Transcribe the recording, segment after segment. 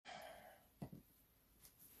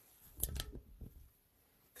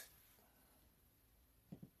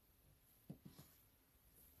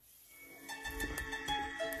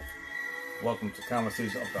Welcome to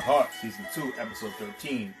Conversation of the Heart, Season 2, Episode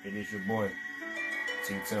 13. It is your boy,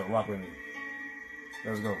 T-Tail. Rock with me.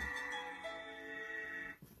 Let's go.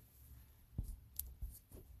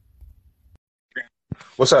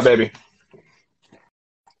 What's up, baby?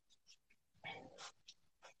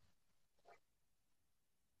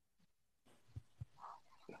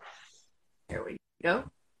 There we go.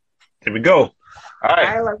 Here we go. All All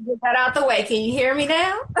right. right, let's get that out the way. Can you hear me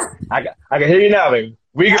now? I can hear you now, baby.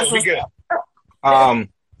 We good. We good.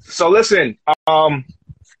 So listen, I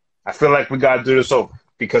feel like we gotta do this over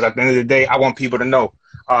because at the end of the day, I want people to know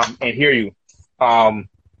and hear you.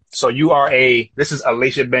 So this is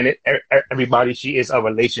Alicia Bennett. Everybody, she is a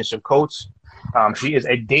relationship coach. She is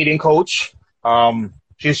a dating coach.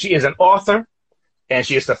 She is an author, and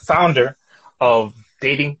she is the founder of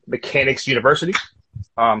Dating Mechanics University.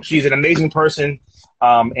 She's an amazing person,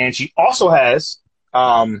 and she also has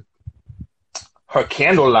her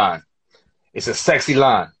candle line. It's a sexy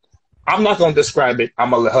line. I'm not going to describe it. I'm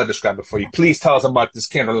going to let her describe it for you. Please tell us about this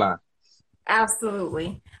candle line.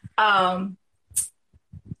 Absolutely. Like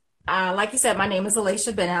you said, my name is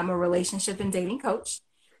Alicia Bennett. I'm a relationship and dating coach,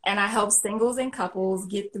 and I help singles and couples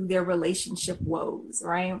get through their relationship woes,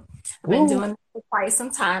 right? I've been doing this for quite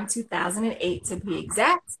some time, 2008 to be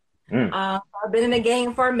exact. I've been in the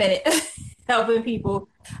game for a minute, helping people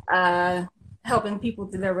through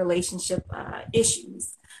their relationship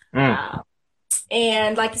issues.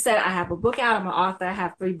 And like you said, I have a book out. I'm an author. I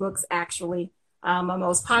have 3 books, actually. My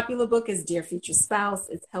most popular book is Dear Future Spouse.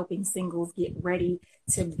 It's helping singles get ready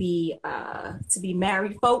to be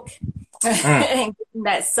married folk and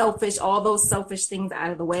getting all those selfish things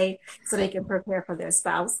out of the way so they can prepare for their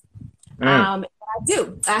spouse. I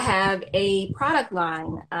have a product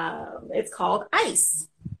line. It's called ICE.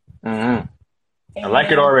 I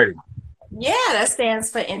like it already. Yeah, that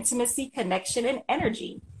stands for intimacy, connection, and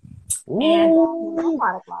energy. Ooh. And that's my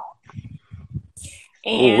product line.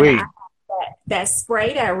 And I have that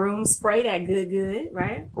spray, that room spray, that good,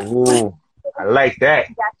 right? Ooh, I like that.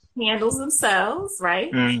 You got the candles themselves,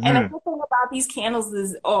 right? Mm-hmm. And the good thing about these candles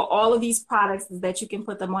is, or all of these products, is that you can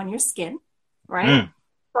put them on your skin, right?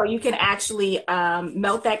 So you can actually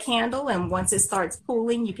melt that candle, and once it starts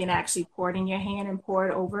cooling, you can actually pour it in your hand and pour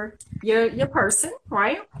it over your person,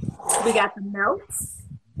 right? We got the melts,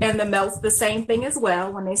 and the melts the same thing as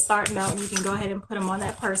well. When they start melting, you can go ahead and put them on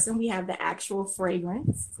that person. We have the actual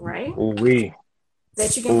fragrance, right? Ooh-wee.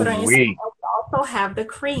 That you can put on your skin. We also have the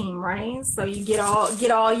cream, right? So you get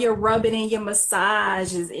all your rubbing and your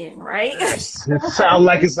massages in, right? It sounds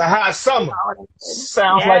like it's a hot summer.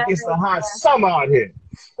 Sounds like it's a hot summer out here.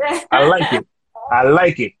 I like it. I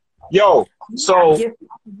like it. Yo, so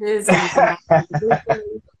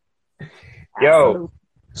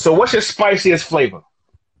so what's your spiciest flavor?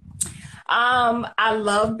 I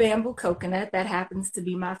love bamboo coconut. That happens to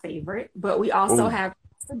be my favorite. But we also have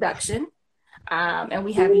seduction, and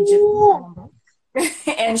we have Egyptian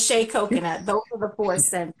and shea coconut. Those are the 4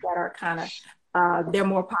 scents that are kind of they're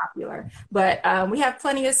more popular. But we have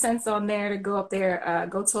plenty of scents on there. To go up there,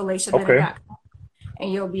 go to AliciaBennett.com,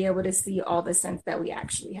 and you'll be able to see all the scents that we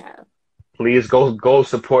actually have. Please go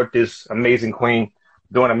support this amazing queen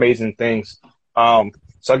doing amazing things.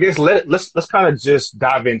 So I guess let's kind of just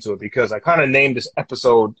dive into it, because I kind of named this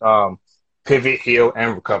episode Pivot, Heal,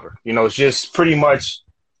 and Recover. You know, it's just pretty much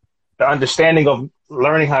the understanding of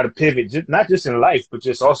learning how to pivot, not just in life, but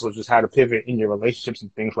just also just how to pivot in your relationships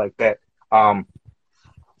and things like that. But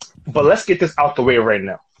let's get this out the way right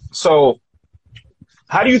now. So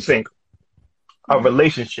how do you think a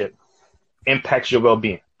relationship impacts your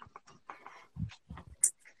well-being?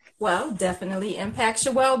 Well, definitely impacts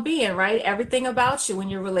your well-being, right? Everything about you, when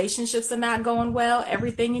your relationships are not going well,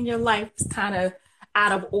 everything in your life is kind of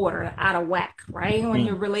out of order, out of whack, right? When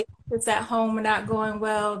your relationships at home are not going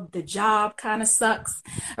well, the job kind of sucks,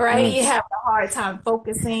 right? You have a hard time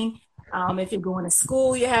focusing. If you're going to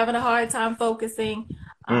school, you're having a hard time focusing.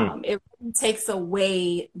 It really takes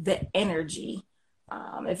away the energy.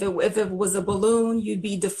 If it was a balloon, you'd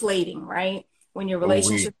be deflating, right? When your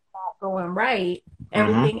relationship not going right,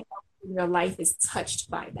 everything else in your life is touched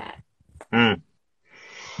by that.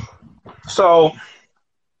 So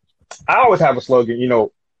I always have a slogan, you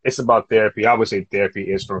know, it's about therapy. I always say therapy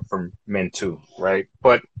is from men too, right?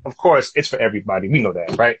 But of course, it's for everybody. We know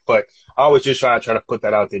that, right? But I always just try to put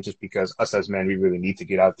that out there, just because us as men, we really need to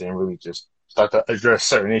get out there and really just start to address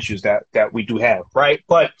certain issues that we do have, right?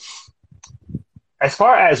 But as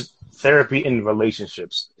far as therapy in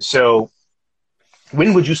relationships, so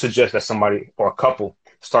when would you suggest that somebody or a couple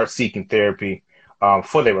start seeking therapy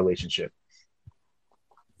for their relationship?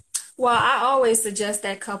 Well, I always suggest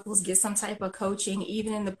that couples get some type of coaching,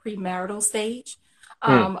 even in the premarital stage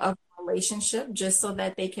Mm, of a relationship, just so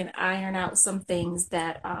that they can iron out some things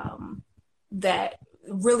that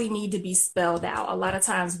really need to be spelled out. A lot of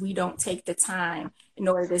times we don't take the time in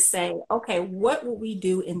order to say, okay, what will we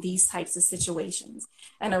do in these types of situations?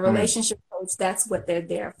 And a mm, relationship coach, that's what they're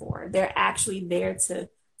there for. They're actually there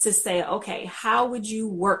to say, okay, how would you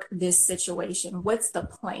work this situation? What's the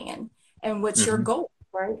plan? And what's your mm-hmm. goal,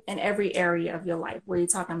 right? In every area of your life, where you're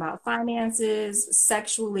talking about finances,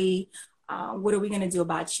 sexually, what are we going to do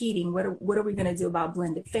about cheating? What are we going to do about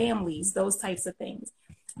blended families? Those types of things.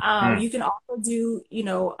 Mm, You can also do,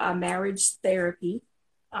 marriage therapy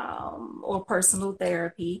or personal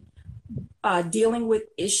therapy, dealing with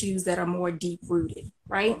issues that are more deep rooted,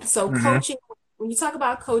 right? So, mm-hmm. coaching, when you talk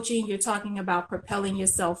about coaching, you're talking about propelling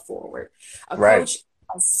yourself forward. A Right, coach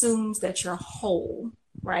assumes that you're whole,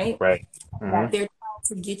 right? right. That Mm-hmm. they're trying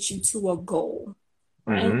to get you to a goal,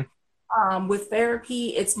 right? Mm-hmm. With therapy,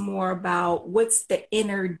 it's more about what's the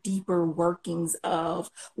inner, deeper workings of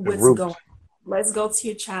The what's root. going on. Let's go to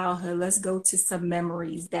your childhood. Let's go to some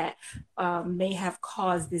memories that may have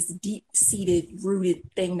caused this deep seated, rooted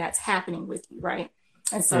thing that's happening with you, right?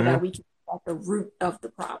 And so Mm-hmm. that we can get at the root of the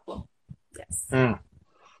problem. Yes. Mm.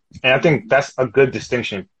 And I think that's a good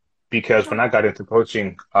distinction because when I got into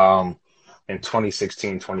coaching in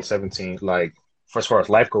 2016, 2017, like for as far as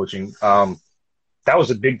life coaching, that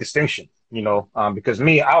was a big distinction, because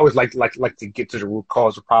me, I always like to get to the root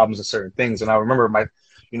cause of problems and certain things. And I remember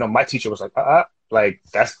my teacher was like, like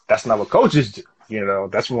that's not what coaches do.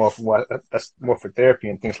 That's more for therapy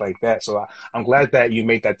and things like that. So I'm glad that you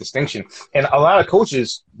made that distinction. And a lot of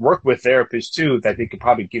coaches work with therapists too, that they could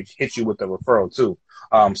probably hit you with a referral too.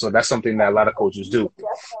 So that's something that a lot of coaches You do. can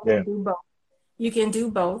Yeah. definitely do both. You can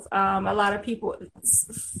do both. A lot of people,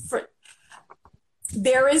 for,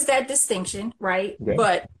 there is that distinction, right? Yeah.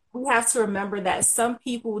 But we have to remember that some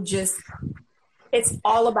people just, it's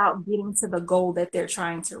all about getting to the goal that they're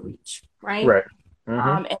trying to reach, right? Right. Mm-hmm.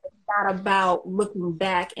 And it's not about looking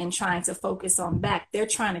back and trying to focus on back. They're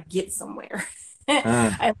trying to get somewhere.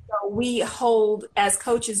 Mm. And so as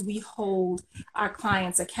coaches, we hold our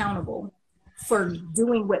clients accountable for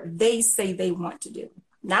doing what they say they want to do,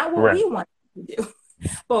 not what Right. we want to do,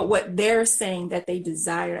 but what they're saying that they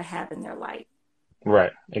desire to have in their life.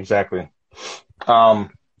 Right. Exactly.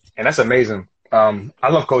 Um, and that's amazing. I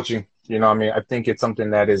love coaching. What I mean, I think it's something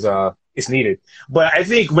that is needed. But I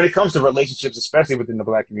think when it comes to relationships, especially within the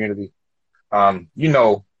Black community, um, you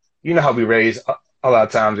know, you know how we raise a lot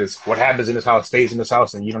of times is what happens in this house stays in this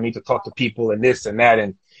house, and you don't need to talk to people and this and that,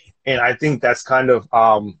 and I think that's kind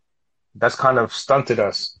of stunted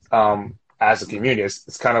us as a community.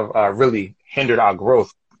 It's kind of really hindered our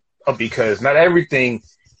growth because not everything.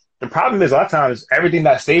 The problem is a lot of times everything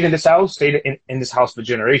that stayed in this house stayed in this house for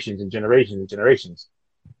generations and generations and generations,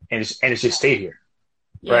 and it's just stayed here,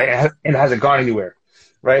 right? Yeah. And it hasn't gone anywhere,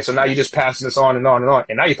 right? So now you're just passing this on and on and on,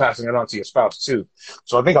 and now you're passing it on to your spouse too.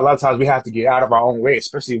 So I think a lot of times we have to get out of our own way,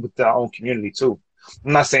 especially with our own community too.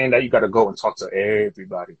 I'm not saying that you got to go and talk to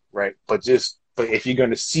everybody, right? But if you're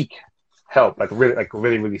going to seek help,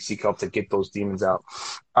 really, really seek help to get those demons out.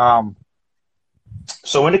 Um,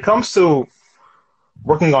 so when it comes to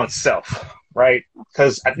working on self, right?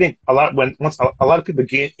 Because I think once a lot of people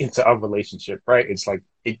get into a relationship, right? It's like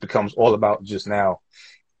it becomes all about just now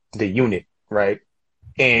the unit, right?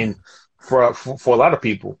 And for a lot of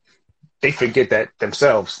people, they forget that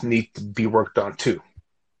themselves need to be worked on too,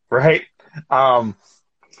 right? Um,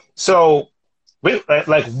 so,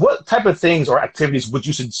 like, what type of things or activities would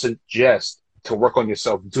you suggest to work on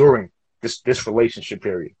yourself during this relationship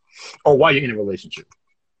period, or while you're in a relationship?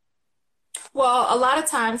 Well, a lot of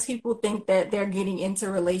times people think that they're getting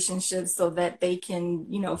into relationships so that they can,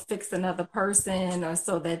 fix another person or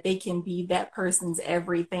so that they can be that person's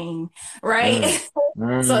everything, right?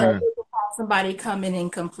 Mm, So that mm, they can have somebody come in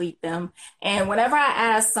and complete them. And whenever I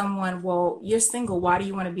ask someone, well, you're single, why do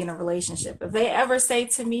you want to be in a relationship? If they ever say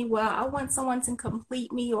to me, well, I want someone to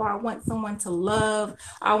complete me, or I want someone to love, or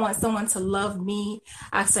I want someone to love me,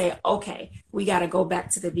 I say, okay, we got to go back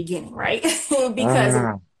to the beginning, right? Because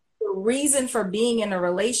mm, the reason for being in a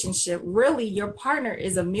relationship, really, your partner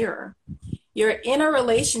is a mirror. You're in a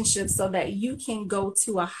relationship so that you can go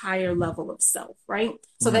to a higher level of self, right?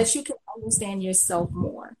 So mm, that you can understand yourself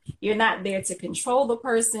more. You're not there to control the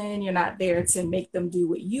person. You're not there to make them do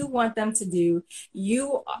what you want them to do.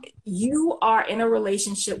 You are in a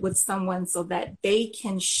relationship with someone so that they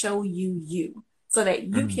can show you, so that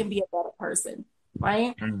you mm, can be a better person,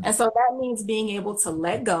 right? mm, And so that means being able to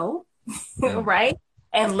let go, mm, right?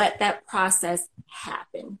 and let that process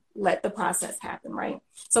happen. Let the process happen, right?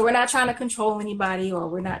 So we're not trying to control anybody, or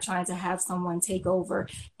we're not trying to have someone take over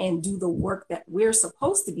and do the work that we're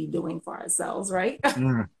supposed to be doing for ourselves, right?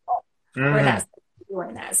 We're not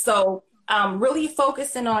doing that. So really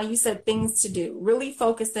focusing on, you said things to do, really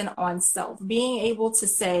focusing on self, being able to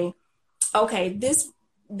say, okay, this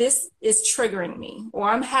is triggering me, or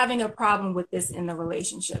I'm having a problem with this in the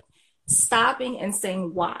relationship. Stopping and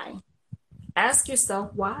saying why. Ask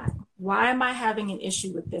yourself why. Why am I having an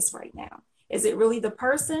issue with this right now? Is it really the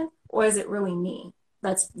person, or is it really me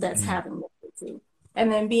that's having this issue?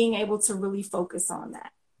 And then being able to really focus on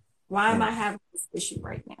that. Why am I having this issue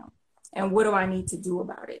right now? And what do I need to do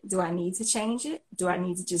about it? Do I need to change it? Do I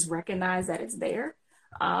need to just recognize that it's there?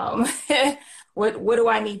 What do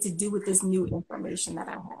I need to do with this new information that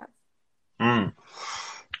I have?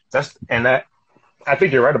 I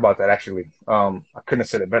think you're right about that, actually. I couldn't have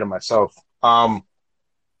said it better myself.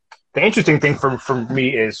 The interesting thing for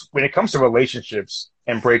me is when it comes to relationships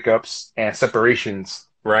and breakups and separations,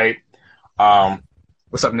 right?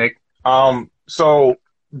 What's up, Nick? So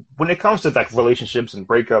when it comes to like relationships and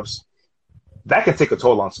breakups, that can take a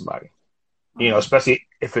toll on somebody, especially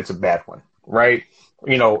if it's a bad one, right?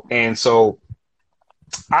 And so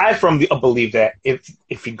I firmly believe that if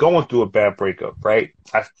you're going through a bad breakup, right,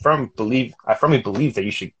 I firmly believe that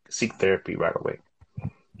you should seek therapy right away.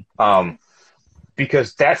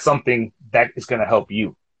 Because that's something that is going to help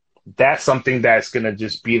you. That's something that's going to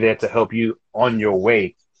just be there to help you on your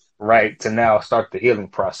way, right, to now start the healing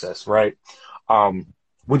process, right?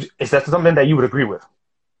 Is that something that you would agree with?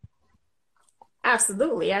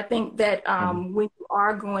 Absolutely. I think that when you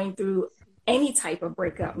are going through any type of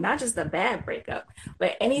breakup, not just a bad breakup,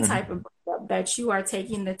 but any type of breakup, that you are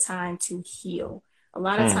taking the time to heal. A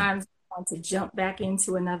lot of times we want to jump back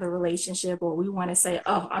into another relationship, or we want to say,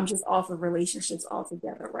 oh, I'm just off of relationships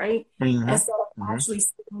altogether, right? Instead of actually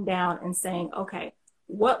sitting down and saying, okay,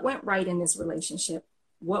 what went right in this relationship?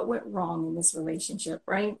 What went wrong in this relationship,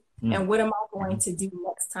 right? And what am I going to do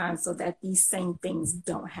next time so that these same things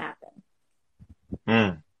don't happen?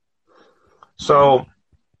 So,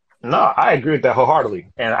 no, I agree with that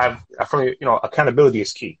wholeheartedly. And I firmly, accountability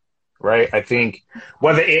is key, right? I think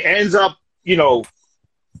whether it ends up,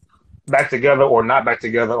 back together or not back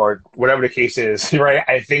together or whatever the case is, right?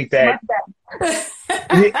 I think that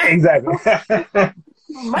exactly.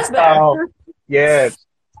 Much better.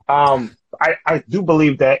 I do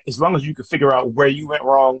believe that as long as you can figure out where you went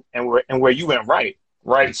wrong and where you went right,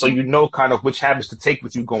 so you know kind of which habits to take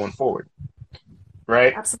with you going forward,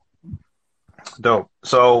 right? Absolutely. Dope.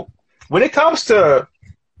 So when it comes to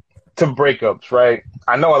breakups, right?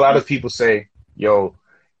 I know a lot of people say,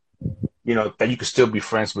 that you can still be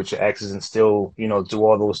friends with your exes and still, do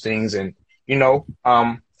all those things. And,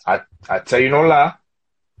 I tell you no lie,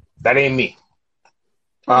 that ain't me.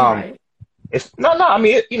 Right. It's no, I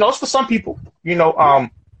mean, it's for some people,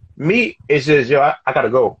 me, it's just, I gotta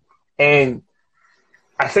go. And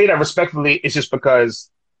I say that respectfully, it's just because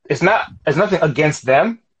it's nothing against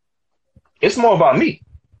them. It's more about me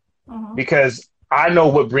because I know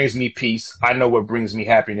what brings me peace. I know what brings me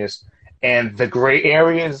happiness, and the gray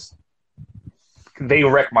areas, they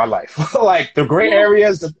wreck my life. Like the gray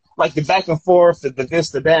areas, like the back and forth, the this,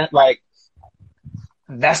 the that, like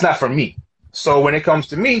that's not for me. So when it comes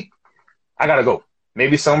to me, I gotta go.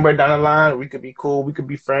 Maybe somewhere down the line, we could be cool. We could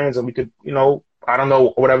be friends, and we could, I don't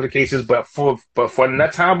know, whatever the case is. But for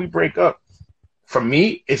that time we break up, for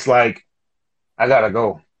me, it's like I gotta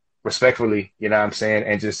go. Respectfully, you know what I'm saying?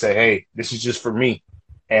 And just say, hey, this is just for me.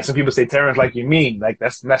 And some people say, Terrence, like you mean, like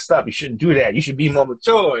that's messed up. You shouldn't do that. You should be more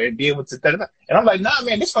mature and be able to, and I'm like, nah,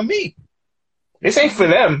 man, this for me. This ain't for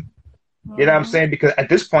them. You know what I'm saying? Because at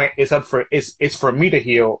this point, it's for me to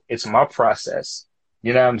heal. It's my process.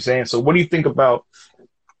 You know what I'm saying? So what do you think about,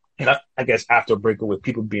 I guess after a breakup with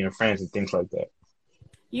people being friends and things like that?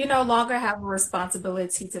 You no longer have a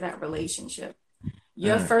responsibility to that relationship.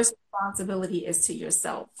 Your first responsibility is to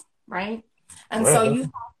yourself. Right? And so you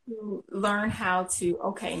have to learn how to,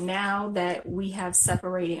 okay, now that we have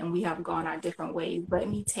separated and we have gone our different ways, let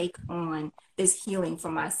me take on this healing for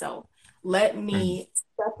myself. Let me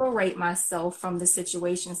separate myself from the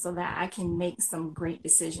situation so that I can make some great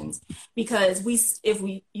decisions. Because if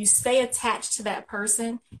you stay attached to that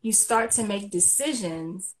person, you start to make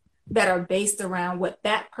decisions that are based around what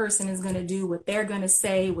that person is going to do, what they're going to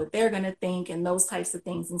say, what they're going to think, and those types of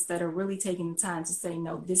things, instead of really taking the time to say,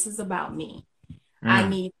 no, this is about me. I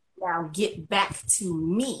need to now get back to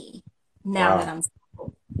me now that I'm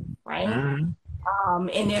single, right?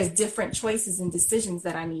 And there's different choices and decisions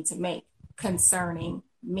that I need to make concerning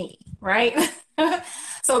me, right?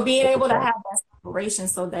 So being able to have that separation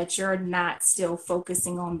so that you're not still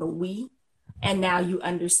focusing on the we. And now you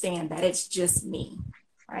understand that it's just me,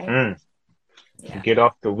 right? Yeah. Get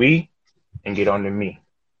off the we and get on the me.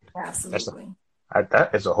 Absolutely.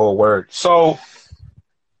 That is a whole word. So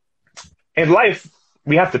in life,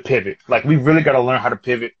 we have to pivot. Like, we really got to learn how to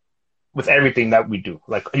pivot with everything that we do.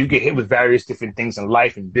 Like, you get hit with various different things in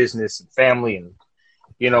life and business and family and,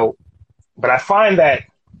 but I find that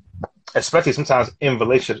especially sometimes in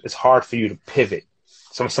relationships, it's hard for you to pivot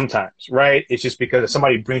sometimes, right? It's just because if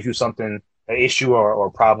somebody brings you something, an issue or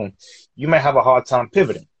a problem, you might have a hard time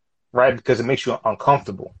pivoting, right? Because it makes you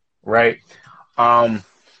uncomfortable, right?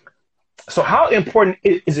 So how important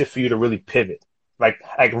is it for you to really pivot? Like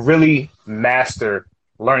really master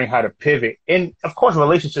learning how to pivot in, of course,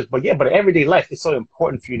 relationships, but in everyday life, it's so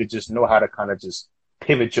important for you to just know how to kind of just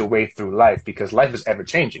pivot your way through life because life is ever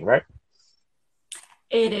changing, right?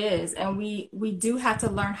 It is. And we do have to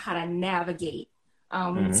learn how to navigate.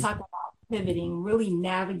 When we talk about pivoting, really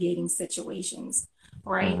navigating situations,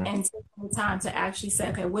 right? And taking the time to actually say,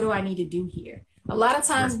 okay, what do I need to do here? A lot of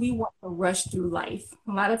times we want to rush through life.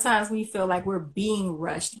 A lot of times we feel like we're being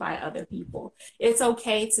rushed by other people. It's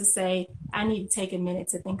okay to say, I need to take a minute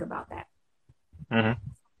to think about that.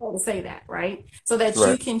 To say that, right? So that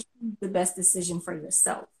you can choose the best decision for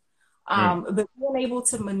yourself. But being able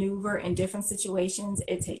to maneuver in different situations,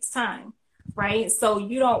 it takes time, right? So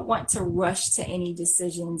you don't want to rush to any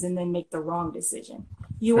decisions and then make the wrong decision.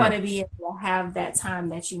 You want to be able to have that time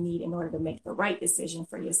that you need in order to make the right decision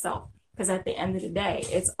for yourself. Because at the end of the day,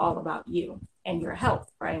 it's all about you and your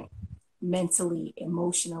health, right? Mentally,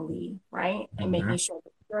 emotionally, right? And making sure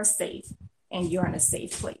that you're safe and you're in a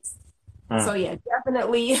safe place. So yeah,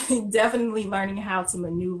 definitely learning how to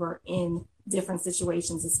maneuver in different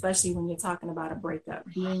situations, especially when you're talking about a breakup,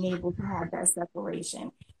 being able to have that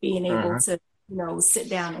separation, being able to, sit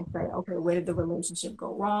down and say, okay, where did the relationship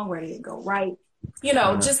go wrong? Where did it go right?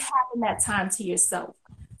 Just having that time to yourself.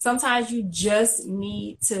 Sometimes you just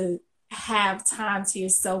need to have time to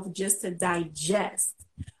yourself just to digest.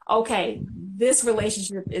 Okay, this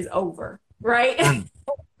relationship is over, right? And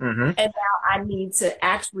now I need to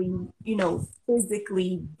actually,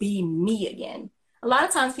 physically be me again. A lot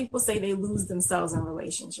of times people say they lose themselves in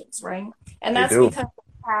relationships, right? And that's because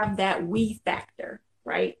they have that we factor,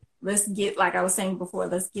 right? Let's get, like I was saying before,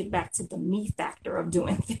 let's get back to the me factor of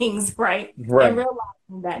doing things, right? And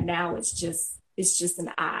realizing that now it's just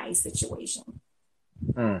an I situation.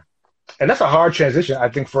 And that's a hard transition, I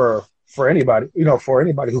think, for anybody, for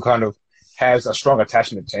anybody who kind of has a strong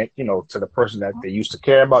attachment to, to the person that they used to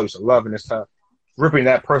care about, used to love, and it's time ripping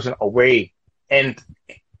that person away. And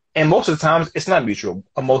most of the times it's not mutual.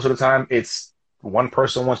 Most of the time it's one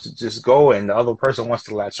person wants to just go and the other person wants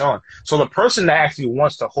to latch on. So the person that actually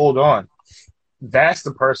wants to hold on, that's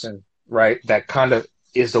the person, right, that kind of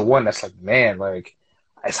is the one that's like, man, like,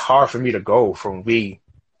 it's hard for me to go from we,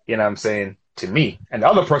 to me. And the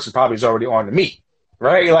other person probably is already on to me,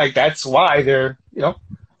 right? Like, that's why they're,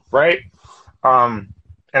 right? And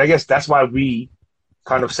I guess that's why we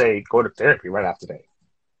kind of say go to therapy right after that,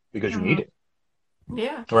 because you need it.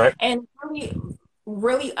 Yeah. Right. And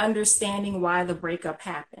really understanding why the breakup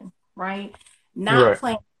happened, right? Not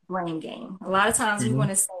playing the blame game. A lot of times we want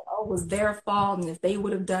to say, oh, it was their fault, and if they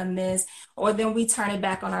would have done this, or then we turn it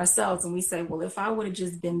back on ourselves and we say, well, if I would have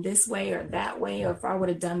just been this way or that way, or if I would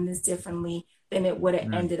have done this differently, then it would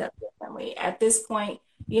have ended up differently. At this point,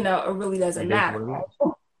 it really doesn't matter.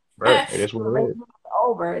 Right. It is what it is.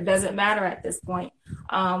 Over. It doesn't matter at this point.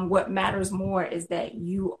 What matters more is that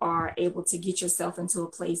you are able to get yourself into a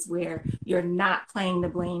place where you're not playing the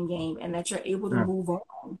blame game and that you're able to move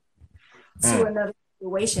on to another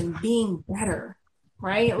situation, being better,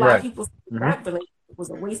 right? A lot of people say that relationship was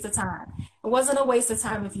a waste of time. It wasn't a waste of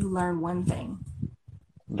time if you learn one thing.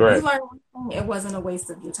 Right. If you learn one thing, it wasn't a waste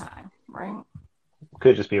of your time, right? It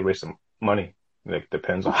could just be a waste of money. It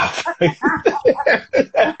depends on how.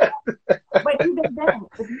 But even then,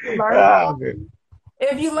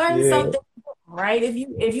 if you learn something, right?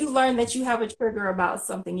 If you learn that you have a trigger about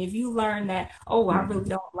something, if you learn that, oh, I really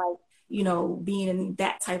don't like, being in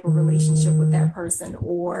that type of relationship with that person,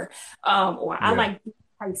 or I like these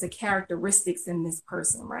types of characteristics in this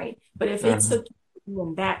person, right? But if it took you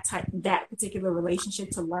in that particular relationship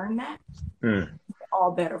to learn that, you're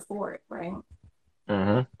all better for it, right?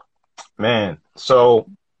 Man, so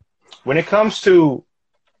when it comes to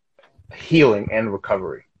healing and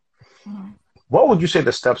recovery, what would you say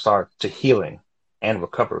the steps are to healing and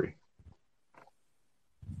recovery?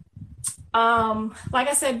 Like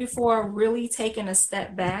I said before, really taking a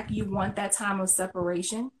step back. You want that time of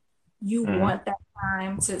separation. You want that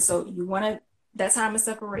time that time of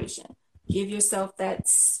separation. Give yourself that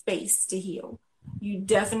space to heal. You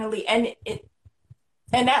definitely, and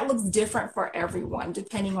that looks different for everyone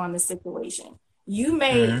depending on the situation. They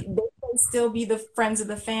may still be the friends of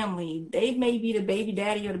the family. They may be the baby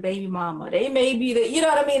daddy or the baby mama. They may be the, you know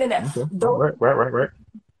what I mean? And Right.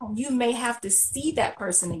 You may have to see that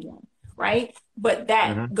person again, right? But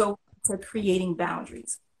that goes to creating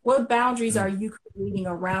boundaries. What boundaries are you creating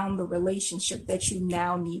around the relationship that you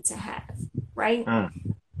now need to have, right?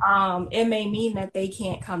 It may mean that they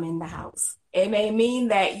can't come in the house. It may mean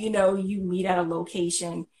that, you meet at a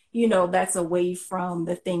location, that's away from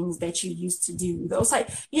the things that you used to do. Those it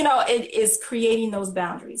is creating those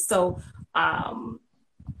boundaries. So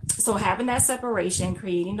having that separation,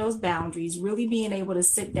 creating those boundaries, really being able to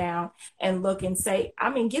sit down and look and say,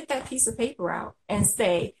 get that piece of paper out and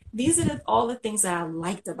say, these are all the things that I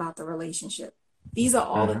liked about the relationship. These are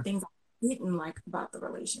all the things I didn't like about the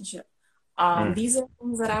relationship. These are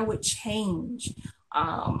things that I would change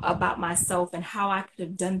about myself and how I could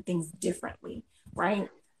have done things differently, right?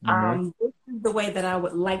 This is the way that I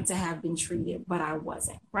would like to have been treated, but I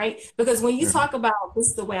wasn't, right? Because when you talk about this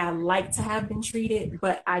is the way I like to have been treated,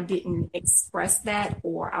 but I didn't express that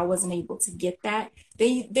or I wasn't able to get that,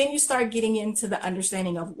 then you start getting into the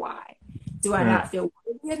understanding of why. Do I not feel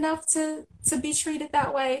worthy enough to be treated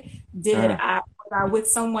that way? Was I with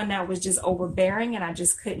someone that was just overbearing and I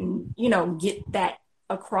just couldn't, get that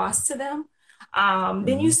across to them?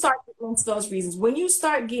 Then you start getting into those reasons. When you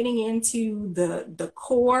start getting into the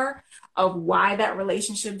core of why that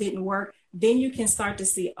relationship didn't work, then you can start to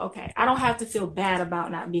see, okay, I don't have to feel bad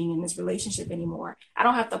about not being in this relationship anymore. I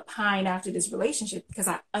don't have to pine after this relationship because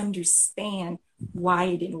I understand why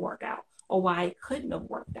it didn't work out or why it couldn't have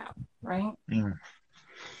worked out, right?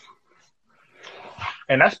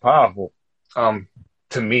 And that's powerful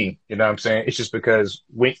to me. You know what I'm saying? It's just because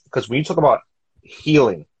when you talk about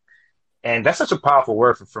healing, and that's such a powerful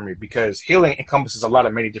word for me because healing encompasses a lot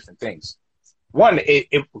of many different things. One, it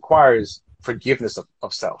requires forgiveness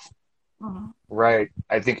of self, right?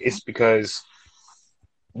 I think it's because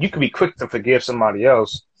you can be quick to forgive somebody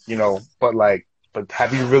else, but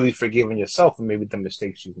have you really forgiven yourself for maybe the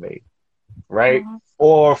mistakes you've made, right?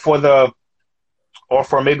 Or for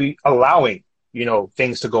maybe allowing,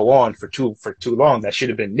 things to go on for too long that should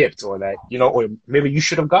have been nipped or that, or maybe you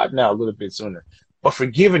should have gotten out a little bit sooner. But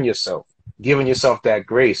forgiving yourself, giving yourself that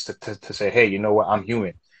grace to say, hey, you know what, I'm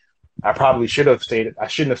human. I shouldn't have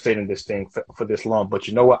stayed in this thing for this long, but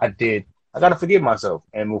you know what, I did. I got to forgive myself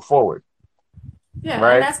and move forward. Yeah,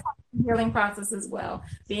 right? And that's part of the healing process as well.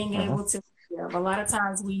 Being able to forgive. A lot of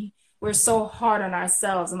times we're so hard on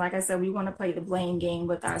ourselves. And like I said, we want to play the blame game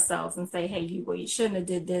with ourselves and say, hey, you shouldn't have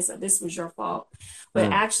did this or this was your fault. But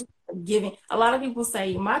actually forgiving, a lot of people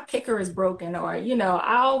say my picker is broken or,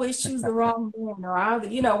 I always choose the wrong man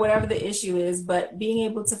or, whatever the issue is. But being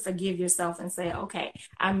able to forgive yourself and say, okay,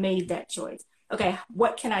 I made that choice. Okay,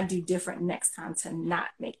 what can I do different next time to not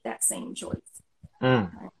make that same choice? Right?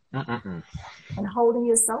 And holding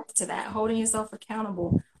yourself to that, holding yourself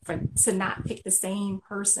accountable to not pick the same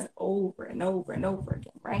person over and over and over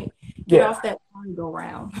again, right? Get off that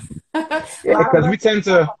merry-go-round. Because we tend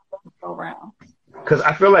to go around. Because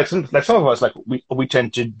I feel like some of us, like we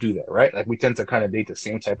tend to do that, right? Like we tend to kind of date the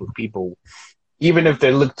same type of people, even if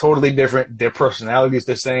they look totally different. Their personality is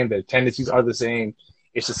the same, their tendencies are the same.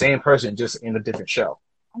 It's the same person, just in a different shell.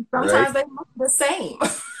 And sometimes they look the same.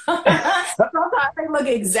 Sometimes they look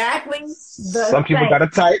exactly the same. Some people got a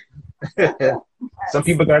type. Some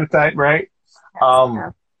people got a type, right?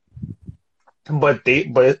 But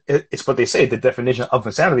it's what they say. The definition of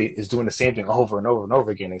insanity is doing the same thing over and over and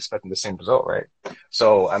over again, expecting the same result, right?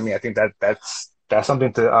 So, I mean, I think that's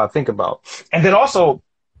something to think about. And then also,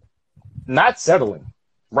 not settling,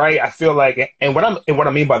 right? I feel like, and what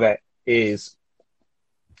I mean by that is,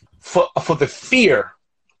 for the fear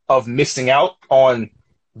of missing out on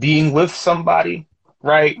being with somebody,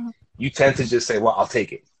 right? You tend to just say, well, I'll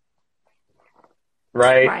take it.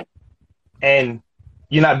 Right? And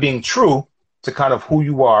you're not being true to kind of who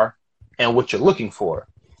you are and what you're looking for.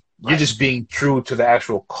 You're just being true to the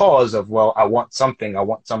actual cause of, well, I want something. I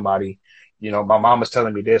want somebody. My mama's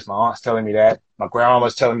telling me this. My aunt's telling me that. My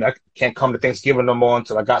grandmama's telling me I can't come to Thanksgiving no more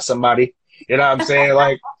until I got somebody. You know what I'm saying?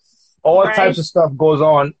 Like, all types of stuff goes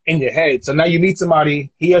on in your head. So now you meet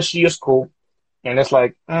somebody, he or she is cool. And it's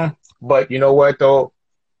like, but you know what, though?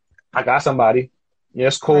 I got somebody. Yeah,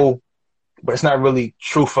 it's cool. But it's not really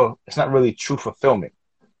true fulfillment.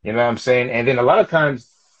 You know what I'm saying? And then a lot of times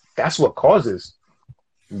that's what causes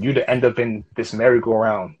you to end up in this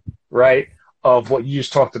merry-go-round, right? Of what you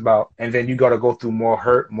just talked about. And then you got to go through more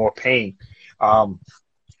hurt, more pain.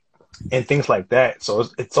 and things like that. So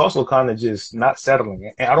it's also kind of just not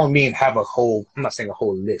settling. And I don't mean have a whole, I'm not saying a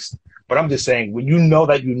whole list, but I'm just saying when you know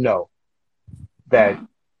that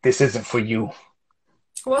this isn't for you.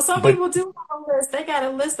 Well, some But people do have a list. They got a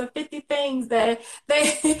list of 50 things that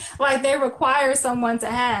they like they require someone to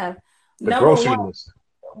have. the Number grocery one, list.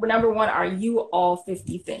 number one, are you all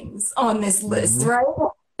 50 things on this list, Hmm. right?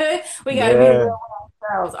 We got to be Yeah. real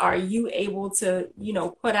with ourselves. Are you able to,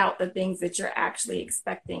 put out the things that you're actually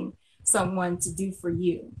expecting someone to do for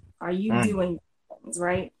you? Are you Mm, doing things,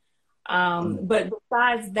 right? mm, But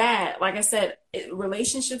besides that, like I said,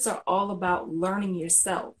 relationships are all about learning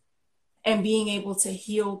yourself and being able to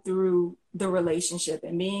heal through the relationship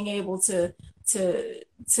and being able to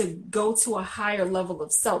go to a higher level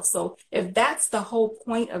of self. So if that's the whole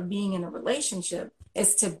point of being in a relationship,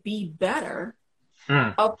 is to be better,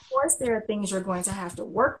 mm, of course there are things you're going to have to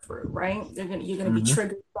work through, right? You're going to be mhm,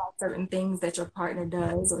 triggered by certain things that your partner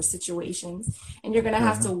does or situations, and you're going to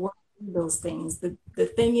have to mhm, work through those things. The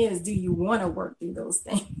thing is, do you want to work through those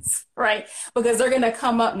things, right? Because they're going to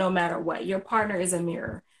come up no matter what. Your partner is a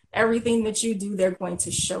mirror. Everything that you do, they're going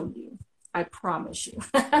to show you. I promise you.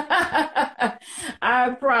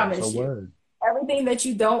 I that's a promise you. word. Everything that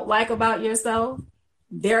you don't like about yourself,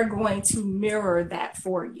 they're going to mirror that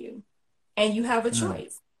for you. And you have a Mm,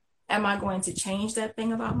 choice. Am I going to change that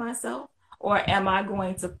thing about myself? Or am I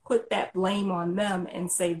going to put that blame on them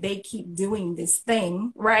and say they keep doing this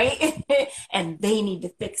thing, right? And they need to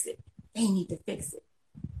fix it. They need to fix it.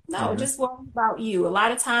 No, mhm, just worry about you. A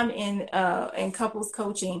lot of time in couples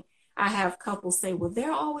coaching, I have couples say, "Well,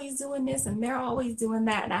 they're always doing this and they're always doing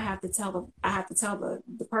that," and I have to tell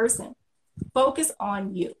the person, focus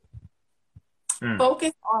on you. mm,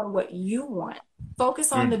 Focus on what you want.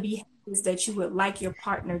 Focus on the mm, behaviors that you would like your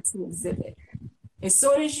partner to exhibit. As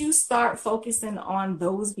soon as you start focusing on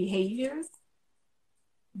those behaviors,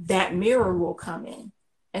 that mirror will come in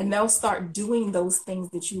and they'll start doing those things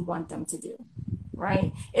that you want them to do,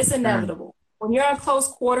 right? It's mm, inevitable. When you're in close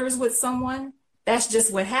quarters with someone, that's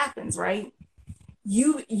just what happens, right?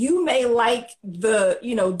 You may like the,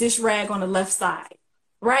 dish rag on the left side,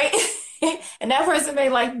 right? And that person may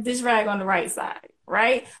like the dish rag on the right side,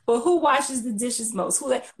 right? But who washes the dishes most?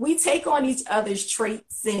 We take on each other's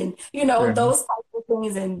traits and mhm, those types of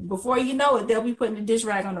things, and before you know it, they'll be putting the dish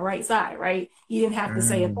rag on the right side, right? You didn't have to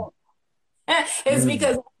say a mm, thing. It's mm.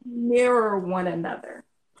 because we mirror one another,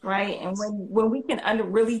 right? And when we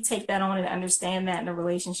can really take that on and understand that in a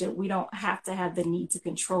relationship, we don't have to have the need to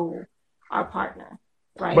control our partner,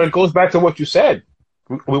 But it right? goes back to what you said.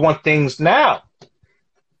 We want things now.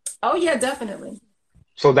 Oh yeah, definitely.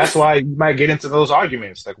 So that's why you might get into those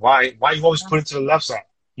arguments. Like, why you always put it to the left side?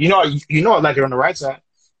 I like it on the right side.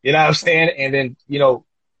 You know what I'm saying? And then,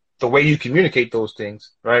 the way you communicate those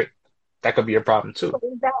things, right? That could be a problem too.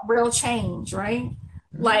 Is that real change, right?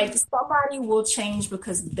 Like somebody will change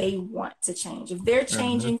because they want to change. If they're Mm-hmm.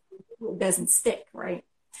 changing, it doesn't stick, right?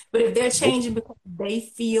 But if they're Nope. changing because they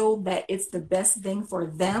feel that it's the best thing for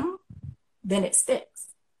them, then it sticks.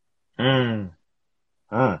 Mm.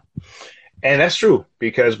 Mm. And that's true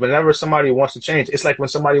because whenever somebody wants to change, it's like when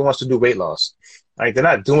somebody wants to do weight loss. Like they're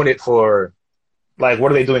not doing it for like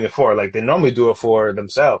what are they doing it for? Like they normally do it for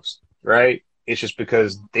themselves, right? It's just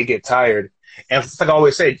because they get tired. And it's like I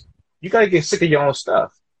always say, you gotta get sick of your own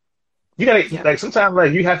stuff. You gotta Yeah. like sometimes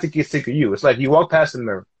like you have to get sick of you. It's like you walk past the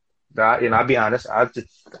mirror. I'll be honest.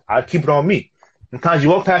 I keep it on me. Sometimes you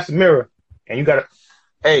walk past the mirror and you gotta,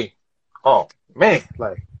 hey, oh man,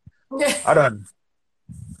 like I done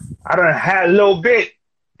I done had a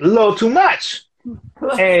little too much. A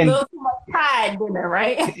And little too much pride in there,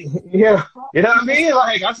 right? yeah, you know what I mean?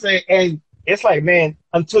 Like I say, and it's like, man,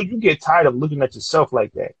 until you get tired of looking at yourself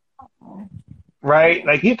like that, right? Yeah.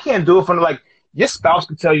 Like you can't do it from like your spouse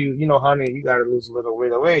can tell you, honey, you gotta lose a little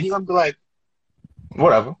weight away. He gonna be like,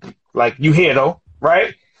 whatever. Like you here though,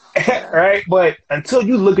 right? Yeah. Right? But until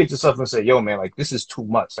you look at yourself and say, yo, man, like this is too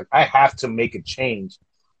much. Like I have to make a change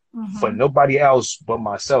for Mm-hmm. nobody else but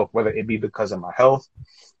myself, whether it be because of my health,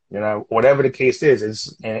 whatever the case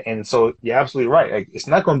is, and so you're absolutely right. Like it's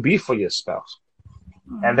not going to be for your spouse.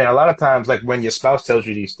 And Mm-hmm. then a lot of times, like when your spouse tells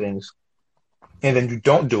you these things and then you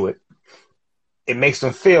don't do it, it makes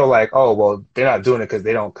them feel like, oh, well, they're not doing it because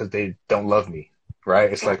they don't love me,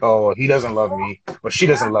 right? It's like, oh, he doesn't love me or she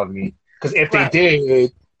doesn't love me. Because if they Right.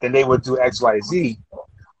 did, then they would do X, Y, Z.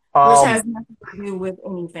 Which Um, has nothing to do with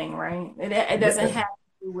anything, right? It doesn't yeah, have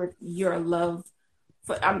to do with your love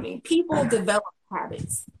for, I mean, people develop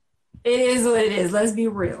habits. It is what it is. Let's be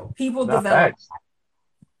real. People not develop. facts.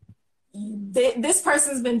 This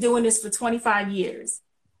person's been doing this for 25 years.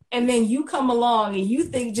 And then you come along and you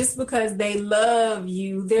think just because they love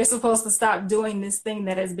you, they're supposed to stop doing this thing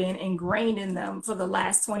that has been ingrained in them for the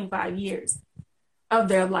last 25 years of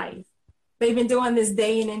their life. They've been doing this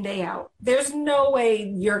day in and day out. There's no way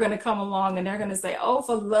you're going to come along and they're going to say, oh,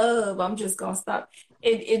 for love, I'm just going to stop.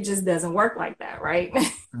 It just doesn't work like that, right?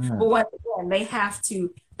 But once again, they have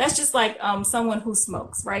to. That's just like someone who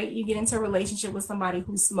smokes, right? You get into a relationship with somebody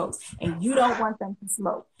who smokes and you don't want them to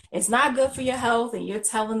smoke. It's not good for your health, and you're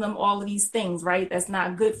telling them all of these things, right? That's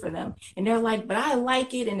not good for them. And they're like, but I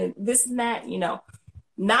like it, and this and that,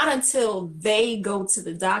 not until they go to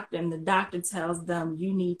the doctor and the doctor tells them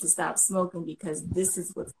you need to stop smoking because this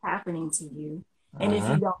is what's happening to you. And if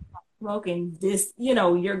you don't stop smoking, this, you're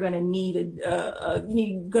going to need you're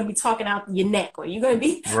going to be talking out your neck, or you're going to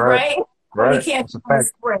be, right? Right. You can't spray,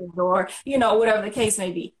 or, whatever the case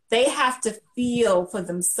may be. They have to feel for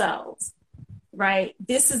themselves. Right?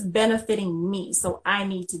 This is benefiting me, so I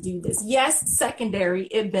need to do this. Yes, secondary,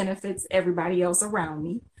 it benefits everybody else around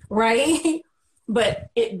me, right? But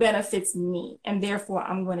it benefits me, and therefore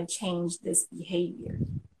I'm going to change this behavior,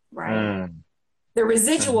 right? The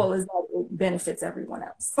residual is that it benefits everyone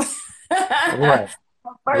else. Right.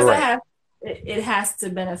 First, it has to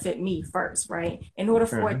benefit me first, right? In order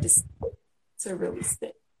for it to really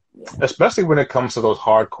stick. Yeah. Especially when it comes to those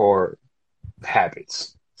hardcore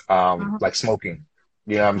habits. Like smoking,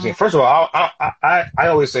 you know what I'm saying? First of all, I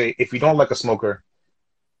always say, if you don't like a smoker,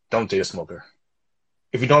 don't date a smoker.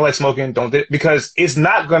 If you don't like smoking, don't date, because it's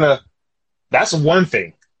not gonna, that's one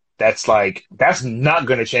thing that's not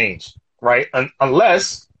gonna change, right?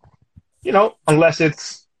 Unless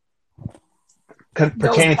it's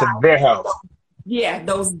pertaining to their health. Yeah,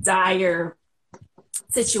 those dire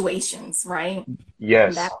situations, right?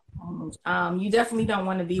 Yes. You definitely don't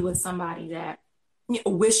want to be with somebody that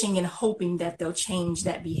wishing and hoping that they'll change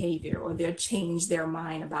that behavior or they'll change their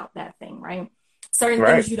mind about that thing, right? Certain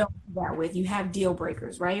things you don't do that with. You have deal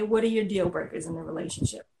breakers, right? What are your deal breakers in the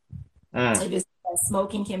relationship? If it's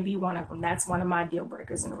smoking can be one of them. That's one of my deal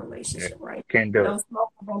breakers in a relationship, right? Can't do it. Don't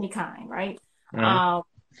smoke of any kind, right?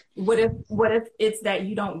 What if it's that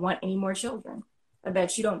you don't want any more children, or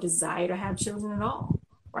that you don't desire to have children at all,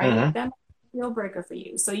 right? That deal breaker for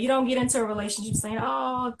you. So you don't get into a relationship saying,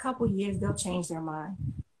 oh, a couple years they'll change their mind,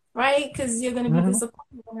 right? Because you're going to be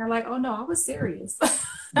disappointed and they're like, oh no, I was serious.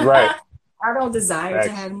 Right. I don't desire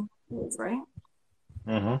to have any kids, right?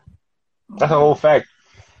 That's a whole fact.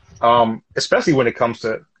 Especially when it comes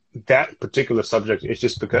to that particular subject. It's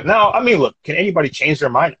just because now, I mean, look, can anybody change their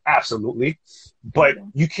mind? Absolutely. But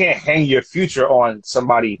you can't hang your future on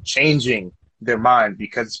somebody changing their mind,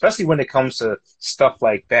 because especially when it comes to stuff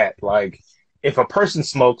like that, like, if a person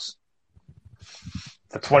smokes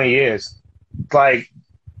for 20 years, like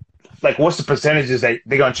what's the percentages that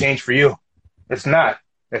they're going to change for you? It's not.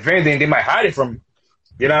 If anything, they might hide it from you.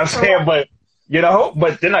 You know what I'm saying? But,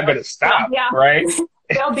 but they're not going to stop, right?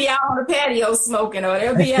 They'll be out on the patio smoking, or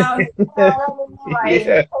they'll be out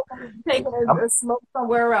taking a smoke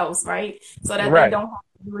somewhere else, right? So that they don't have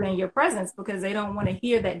to do it in your presence, because they don't want to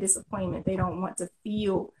hear that disappointment. They don't want to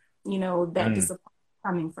feel, that disappointment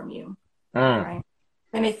coming from you. Right?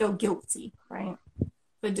 And they feel guilty, right,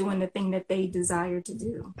 for doing the thing that they desire to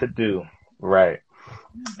do. Right.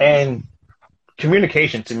 And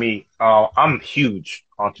communication, to me, I'm huge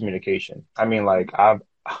on communication. I mean,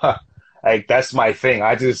 that's my thing.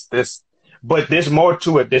 But there's more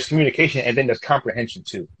to it. There's communication, and then there's comprehension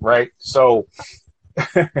too, right? So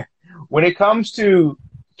when it comes to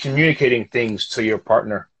communicating things to your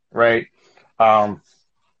partner, right? I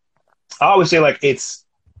always say,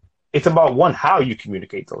 it's about, one, how you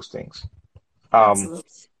communicate those things. And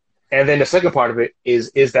then the second part of it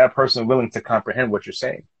is that person willing to comprehend what you're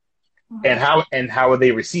saying? And how are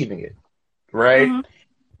they receiving it? Right.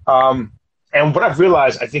 And what I've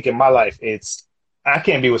realized, I think, in my life, I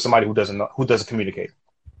can't be with somebody who doesn't communicate.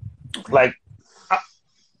 Okay.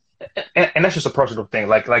 And that's just a personal thing.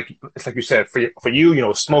 It's like you said, for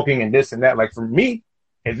you, smoking and this and that. Like, for me,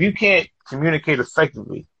 if you can't communicate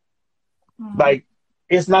effectively,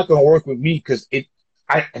 it's not going to work with me, because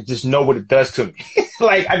I just know what it does to me.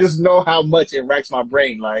 I just know how much it racks my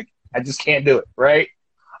brain. I just can't do it. Right.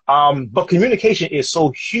 But communication is so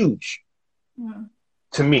huge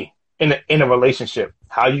to me in a relationship.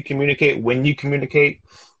 How you communicate, when you communicate,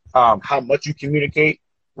 how much you communicate,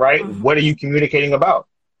 right? What are you communicating about,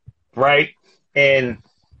 right? And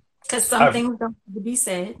because some things don't have to be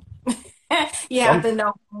said. You have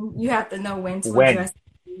to know when to address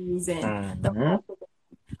these, and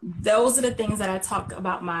those are the things that I talk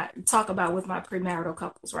about with my premarital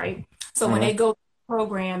couples, right? So when they go to the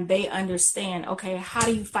program, they understand, okay, how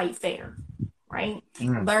do you fight fair, right? right?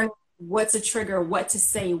 Learning what's a trigger, what to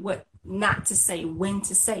say, what not to say, when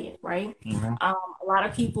to say it, right? A lot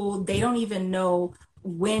of people, they don't even know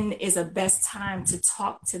when is a best time to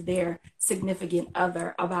talk to their significant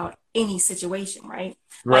other about any situation, right?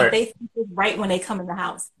 Like they think it's right when they come in the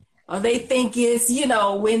house, or they think it's, you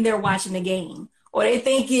know, when they're watching the game, or they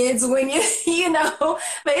think it's when you know,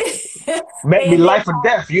 Maybe life or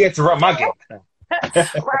death. You interrupt my game.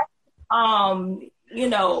 Right? You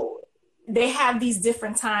know, they have these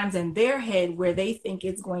different times in their head where they think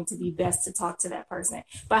it's going to be best to talk to that person.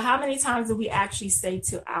 But how many times do we actually say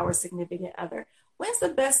to our significant other, when's the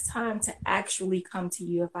best time to actually come to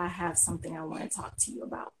you if I have something I want to talk to you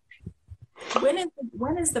about?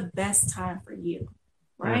 When is the best time for you,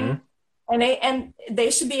 right? And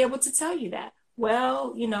they should be able to tell you that.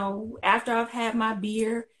 Well, you know, after I've had my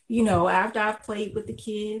beer, you know, after I've played with the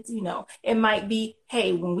kids, you know, it might be,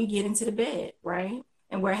 hey, when we get into the bed, right?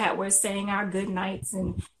 And we're saying our good nights,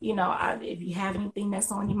 and, you know, if you have anything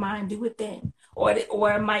that's on your mind, do it then. Or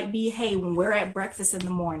it might be, hey, when we're at breakfast in the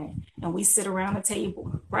morning and we sit around the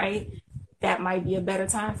table, right? That might be a better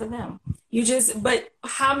time for them. But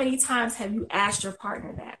how many times have you asked your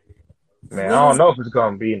partner that? Man, I don't know if it's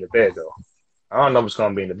going to be in the bed, though. I don't know if it's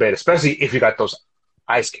going to be in the bed, especially if you got those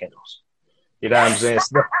ice candles. You know what I'm saying?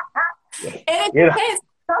 And it depends.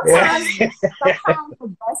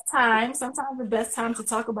 Sometimes the best time to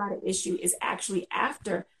talk about an issue is actually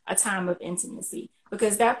after a time of intimacy,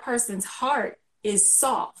 because that person's heart is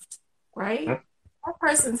soft, right? That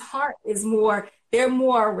person's heart is they're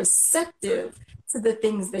more receptive to the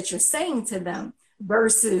things that you're saying to them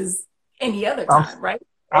versus any other time, right?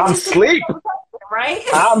 I'm asleep. Right?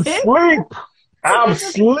 I'm asleep. I'm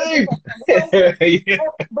asleep. But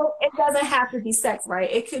it doesn't have to be sex, right?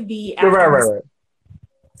 It could be after right.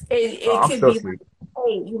 It could be like,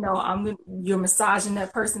 hey, you know, you're massaging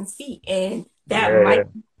that person's feet, and that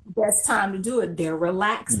might be the best time to do it. They're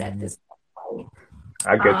relaxed at this point.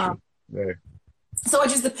 I get you. Yeah. So it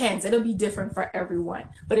just depends. It'll be different for everyone.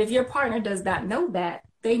 But if your partner does not know that,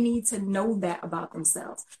 they need to know that about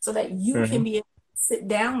themselves so that you can be able to sit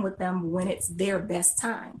down with them when it's their best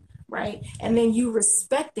time, right? And then you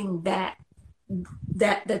respecting that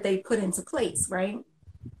they put into place, right?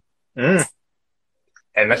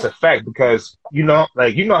 And that's a fact, because you know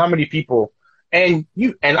how many people, and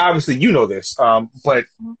obviously you know this, but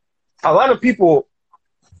a lot of people,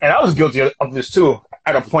 and I was guilty of this too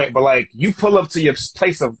at a point, but like you pull up to your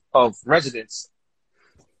place of residence,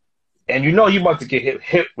 and you know you about to get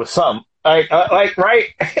hit with something, like right,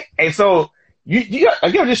 and so you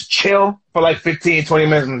just chill for like 15, 20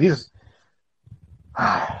 minutes, and you just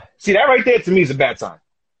see that right there to me is a bad time.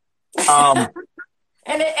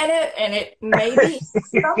 And it maybe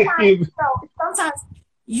sometimes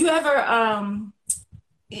you ever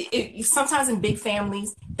sometimes in big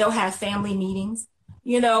families they'll have family meetings,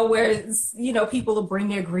 you know, where, you know, people will bring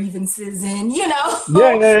their grievances in, you know.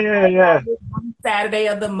 Yeah. One Saturday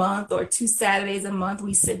of the month or 2 Saturdays a month,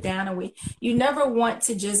 we sit down and you never want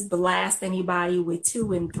to just blast anybody with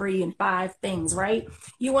 2 and 3 and 5 things, right?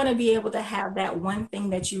 You want to be able to have that one thing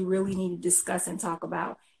that you really need to discuss and talk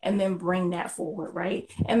about, and then bring that forward, right?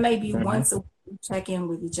 And maybe once a week, check in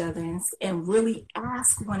with each other and really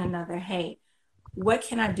ask one another, hey, what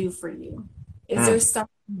can I do for you? Is there something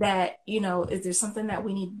that, you know, is there something that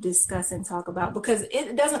we need to discuss and talk about? Because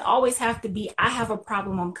it doesn't always have to be, I have a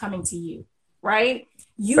problem, I'm coming to you, right?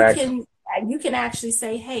 You can actually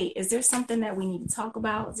say, hey, is there something that we need to talk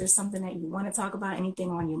about? Is there something that you want to talk about? Anything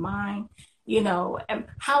on your mind? You know, and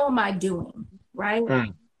how am I doing? Right?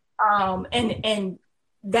 And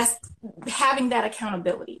that's having that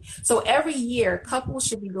accountability. So every year, couples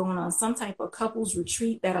should be going on some type of couples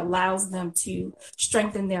retreat that allows them to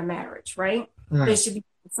strengthen their marriage, right? There should be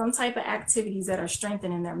some type of activities that are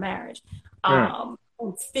strengthening their marriage. And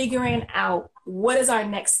figuring out what is our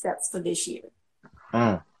next steps for this year.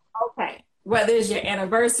 Okay. Whether it's your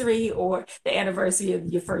anniversary or the anniversary of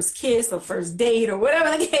your first kiss or first date or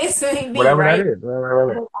whatever the case may be, whatever right? that is.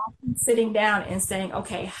 Right. Sitting down and saying,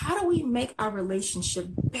 okay, how do we make our relationship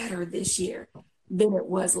better this year than it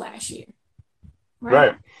was last year?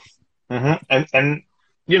 Right. And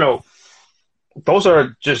you know, those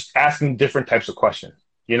are just asking different types of questions.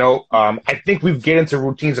 You know, I think we get into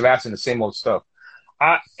routines of asking the same old stuff.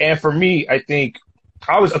 And for me, I think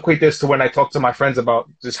I always equate this to when I talk to my friends about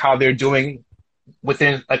just how they're doing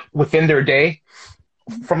within their day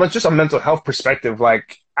from just a mental health perspective.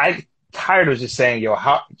 Like, I tired of just saying, yo,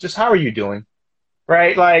 how are you doing?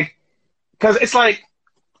 Right? Like, cause it's like,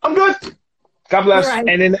 I'm good. God bless. Right.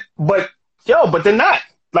 And then, but they're not,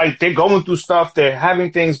 like, they're going through stuff, they're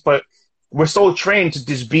having things, but we're so trained to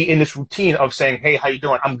just be in this routine of saying, hey, how you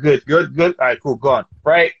doing? I'm good, good, good. All right, cool, gone.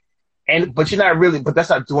 Right. But you're not really, but that's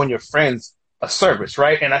not doing your friends a service.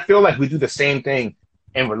 Right. And I feel like we do the same thing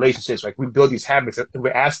in relationships. Like we build these habits that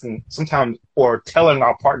we're asking sometimes or telling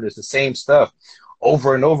our partners the same stuff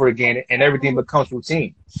over and over again, and everything becomes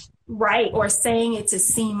routine. Right. Or saying it to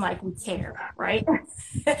seem like we care. Right.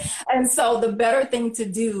 And so the better thing to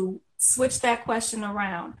do, switch that question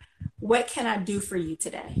around. What can I do for you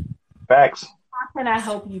today? Facts. How can I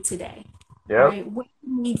help you today? Yep. Right? What do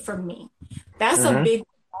you need from me? That's a big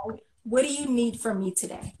one. What do you need from me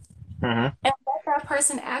today? And let that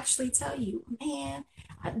person actually tell you, man,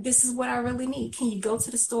 this is what I really need. Can you go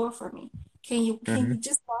to the store for me? Can you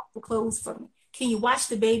just wash the clothes for me? Can you watch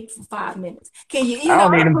the baby for 5 minutes? Can you? I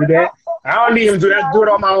don't need him to do that. I don't need him to do that. Do it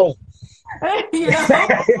on my own. I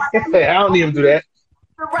don't need him to do that.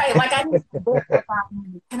 Right, like I need to vent for 5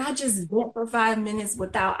 minutes. Can I just vent for 5 minutes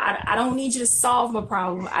without? I don't need you to solve my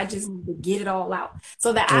problem. I just need to get it all out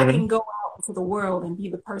so that I can go out into the world and be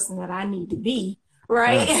the person that I need to be.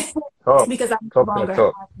 Right, because I no longer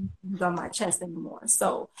have things on my chest anymore.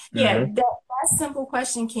 So yeah, that simple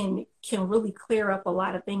question can really clear up a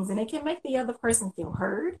lot of things, and it can make the other person feel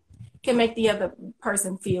heard. Can make the other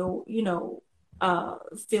person feel,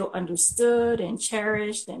 feel understood and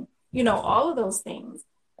cherished, and all of those things.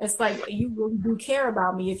 It's like you really do care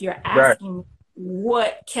about me if you're asking,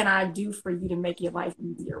 what can I do for you to make your life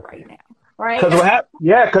easier right now? Right?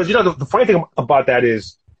 Because the funny thing about that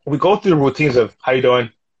is we go through the routines of how you doing?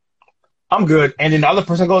 I'm good. And then the other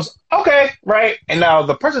person goes, okay, right. And now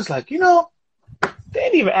the person's like, they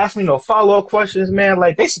didn't even ask me no follow-up questions, man.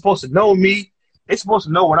 Like they supposed to know me. They supposed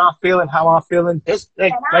to know what I'm feeling, how I'm feeling. It's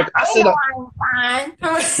like I said, I ain't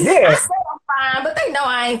fine. Yeah. I said I'm fine, but they know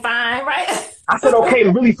I ain't fine, right? I said okay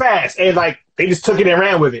really fast, and like they just took it and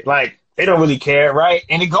ran with it. Like they don't really care, right?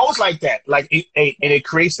 And it goes like that. Like it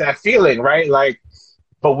creates that feeling, right? Like,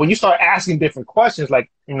 but when you start asking different questions, like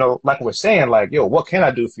like we're saying, like, yo, what can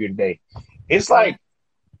I do for you today? It's like,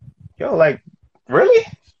 yo, like really.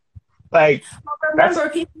 Like, but remember,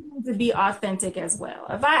 people need to be authentic as well.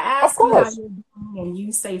 If I ask you how you're doing and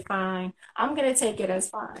you say fine, I'm going to take it as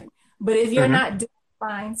fine. But if you're not doing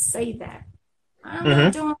fine, say that. I'm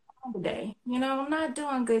not doing fine today. I'm not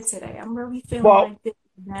doing good today. I'm really feeling like this,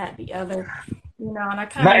 that, the other. And I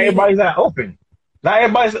kind of. Not everybody's that open. Not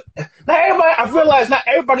everybody. I realize not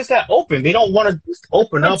everybody's that open. They don't want to just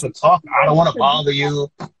open up and talk. I don't want to bother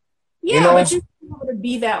you. Yeah, but you should be able to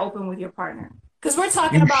be that open with your partner. Because we're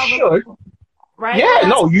talking about right? Yeah,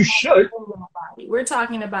 no, you should. We're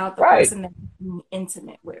talking about the person that you're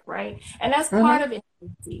intimate with, right? And that's part of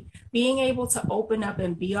intimacy. Being able to open up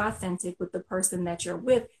and be authentic with the person that you're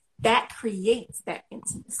with, that creates that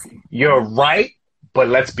intimacy. You're right, but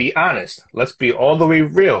let's be honest. Let's be all the way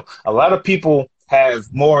real. A lot of people they're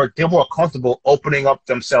more comfortable opening up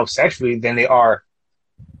themselves sexually than they are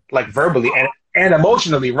like verbally and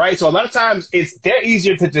emotionally, right? So a lot of times they're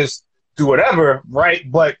easier to just do whatever, right?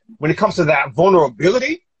 But when it comes to that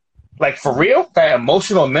vulnerability, like for real, that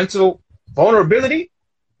emotional, mental vulnerability,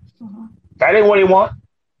 that ain't what they want.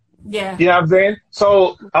 Yeah. You know what I'm saying?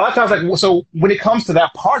 So a lot of times, so when it comes to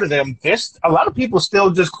that part of them, a lot of people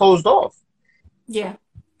still just closed off. Yeah.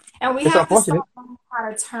 And we have to start learning how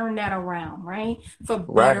to turn that around, right? For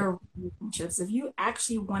better relationships. If you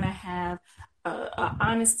actually want to have a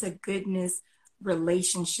honest to goodness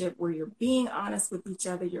relationship where you're being honest with each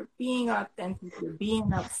other, you're being authentic, you're being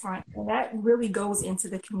upfront, and that really goes into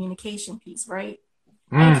the communication piece, right?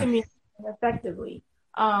 And communicating effectively.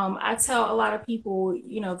 I tell a lot of people,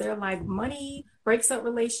 they're like, money breaks up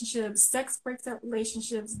relationships, sex breaks up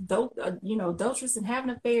relationships, adulterous and having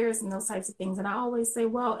affairs and those types of things. And I always say,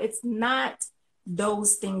 well, it's not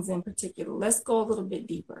those things in particular. Let's go a little bit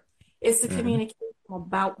deeper. It's the communication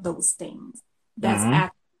about those things that's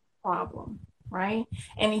actually the problem. Right.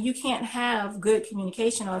 And you can't have good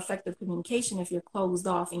communication or effective communication if you're closed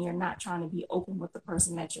off and you're not trying to be open with the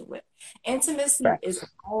person that you're with. Intimacy is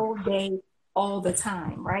all day, all the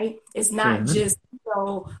time. Right. It's not just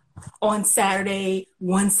on Saturday,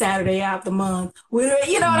 one Saturday out the month. What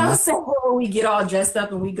I'm saying? Where we get all dressed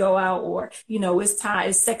up and we go out, or,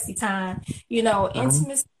 it's sexy time.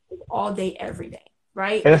 Intimacy is all day, every day.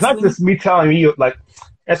 Right. And it's not just me telling you, like,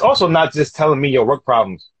 it's also not just telling me your work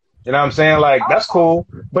problems. You know what I'm saying? Like, that's cool.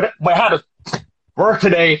 But I had to work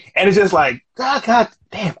today, and it's just like, God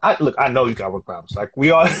damn. I know you got work problems. Like,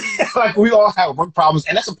 we all have work problems,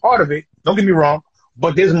 and that's a part of it. Don't get me wrong.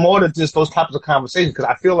 But there's more than just those types of conversations, because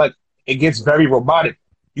I feel like it gets very robotic.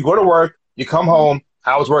 You go to work, you come home,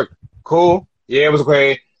 how was work? Cool. Yeah, it was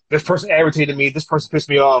okay. This person irritated me. This person pissed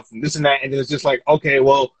me off, and this and that. And then it's just like, okay,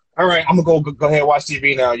 well, all right, I'm gonna go ahead and watch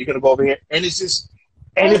TV now. You're gonna go over here, and it's just,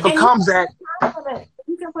 and it becomes that.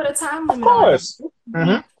 You can put a time limit. Of course. On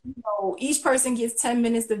it. You know, each person gets 10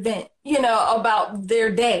 minutes to vent, you know, about their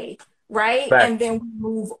day, right? And then we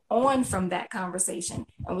move on from that conversation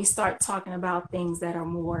and we start talking about things that are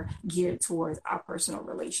more geared towards our personal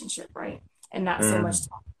relationship, right? And not so much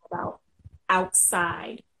talking about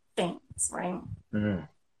outside things, right?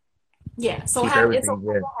 Yeah. So it's okay to have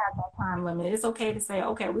that time limit. It's okay to say,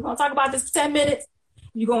 okay, we're gonna talk about this for 10 minutes.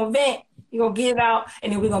 You're gonna vent, you're gonna get it out,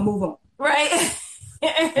 and then we're gonna move on, right?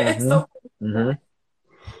 So,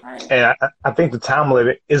 right. And I think the time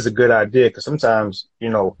limit is a good idea because sometimes, you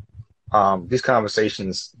know, these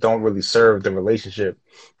conversations don't really serve the relationship,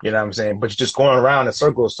 you know what I'm saying? But you're just going around in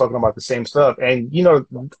circles talking about the same stuff. And, you know,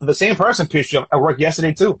 the same person pissed you off at work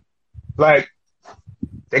yesterday too. Like,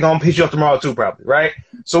 they're going to piss you off tomorrow too, probably, right?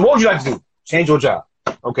 So what would you like to do? Change your job,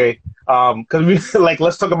 okay? Because we like,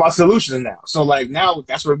 let's talk about solutions now. So like now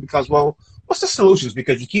that's where it becomes, well, what's the solutions?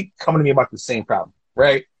 Because you keep coming to me about the same problem,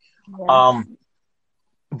 right? Yeah.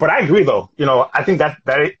 But I agree, though. You know, I think that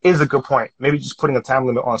is a good point. Maybe just putting a time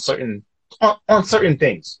limit on certain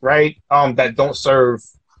things, right? That don't serve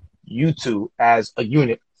you two as a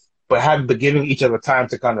unit, but giving each other time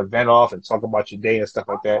to kind of vent off and talk about your day and stuff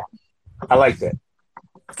like that. I like that.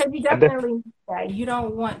 Because you definitely need that. You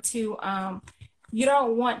don't want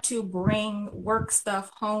to bring work stuff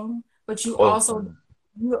home, but you also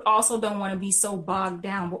don't want to be so bogged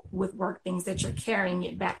down with work things that you're carrying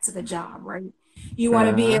it back to the job, right? You want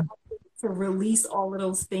to be able to release all of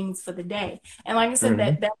those things for the day. And like I said,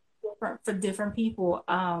 that's different for different people.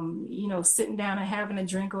 You know, sitting down and having a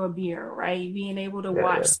drink or a beer, right? Being able to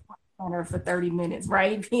watch SportsCenter for 30 minutes,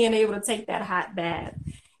 right? Being able to take that hot bath.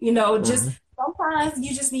 You know, just sometimes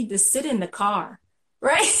you just need to sit in the car,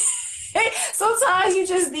 right? Sometimes you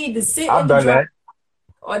just need to sit I've done that.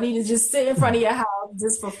 Or need to just sit in front of your house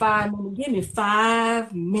just for 5 minutes. Give me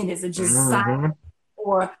 5 minutes of just silence.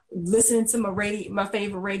 Or listening to my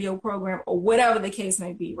favorite radio program, or whatever the case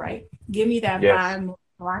may be, right? Give me that 5 minutes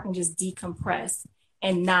so I can just decompress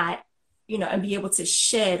and not, you know, and be able to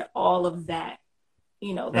shed all of that,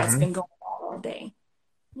 you know, that's been going on all day.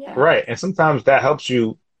 Yeah. Right. And sometimes that helps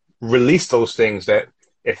you release those things that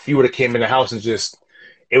if you would have came in the house and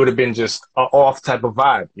it would have been just an off type of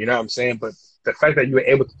vibe, you know what I'm saying? But the fact that you were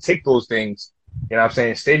able to take those things, you know what I'm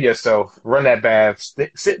saying, stay to yourself, run that bath,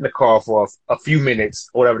 sit in the car for a few minutes,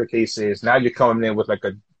 whatever the case is. Now you're coming in with like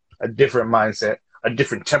a different mindset, a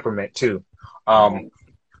different temperament too.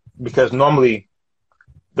 Because normally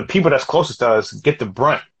the people that's closest to us get the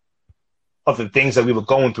brunt of the things that we were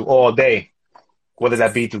going through all day, whether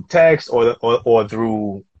that be through text or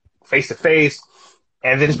through face-to-face.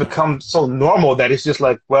 And then it's become so normal that it's just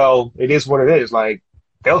like, well, it is what it is. Like,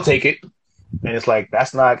 they'll take it. And it's like,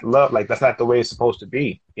 that's not love. Like, that's not the way it's supposed to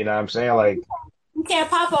be. You know what I'm saying? Like, you can't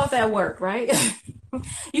pop off at work, right?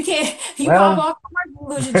 You can't. You pop off at work, you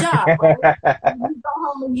lose your job. Right? You go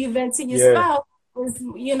home and you vent to your spouse.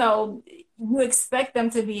 You know, you expect them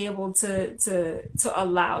to be able to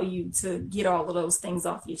allow you to get all of those things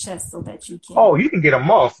off your chest so that you can. Oh, you can get them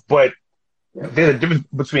off, but there's a difference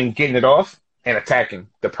between getting it off and attacking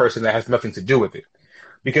the person that has nothing to do with it.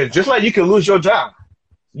 Because just like you can lose your job,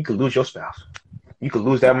 you could lose your spouse. You could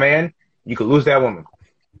lose that man. You could lose that woman.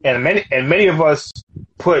 And many of us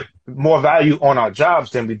put more value on our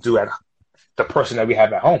jobs than we do at the person that we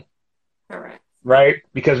have at home. Correct. Right?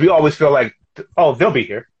 Because we always feel like, oh, they'll be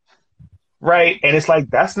here. Right? And it's like,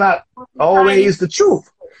 that's not always the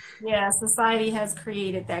truth. Yeah, society has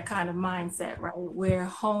created that kind of mindset, right? Where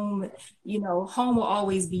home will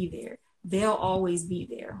always be there. They'll always be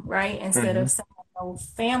there, right? Instead of saying, no,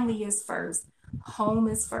 family is first. Home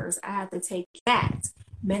is first. I have to take that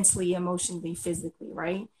mentally, emotionally, physically,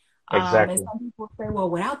 right? Exactly. And some people say, well,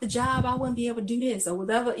 without the job, I wouldn't be able to do this or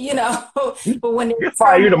whatever, you know. But when they'll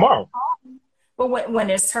fire you tomorrow. But when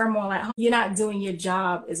there's turmoil at home, you're not doing your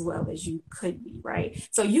job as well as you could be, right?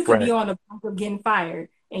 So you could be on the brink of getting fired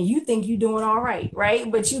and you think you're doing all right, right?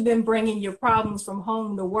 But you've been bringing your problems from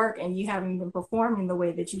home to work and you haven't been performing the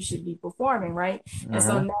way that you should be performing, right? And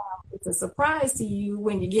so now it's a surprise to you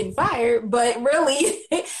when you're getting fired, but really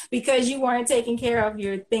because you weren't taking care of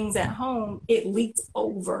your things at home, it leaked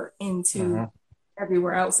over into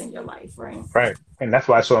everywhere else in your life, right? Right. And that's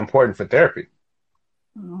why it's so important for therapy.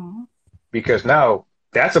 Because now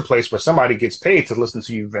that's a place where somebody gets paid to listen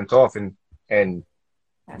to you vent off and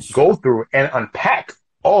go through and unpack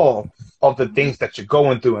all of the things that you're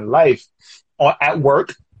going through in life at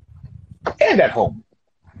work and at home.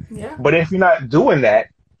 Yeah. But if you're not doing that,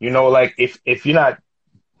 you know, like if you're not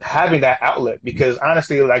having that outlet, because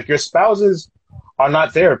honestly, like your spouses are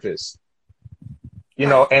not therapists. You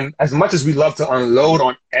know, and as much as we love to unload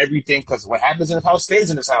on everything, because what happens in the house stays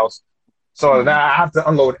in this house. So now I have to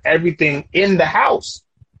unload everything in the house.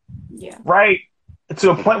 Yeah. Right.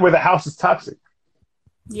 To a point where the house is toxic.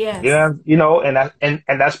 Yes. Yeah. You know, and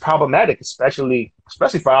that's problematic, especially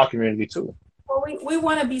for our community too. Well, we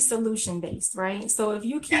want to be solution based, right? So if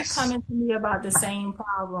you keep coming to me about the same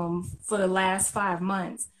problem for the last 5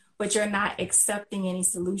 months, but you're not accepting any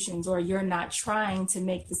solutions, or you're not trying to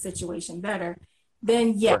make the situation better,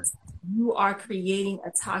 then yes, you are creating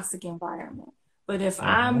a toxic environment. But if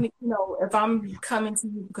I'm coming to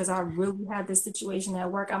you because I really had this situation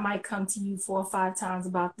at work, I might come to you 4 or 5 times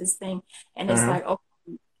about this thing. And it's like, okay,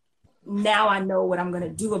 now I know what I'm going to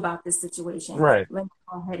do about this situation. Right. Let me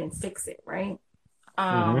go ahead and fix it. Right.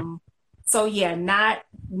 So yeah, not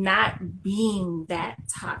being that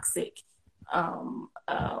toxic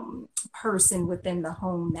person within the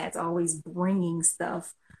home that's always bringing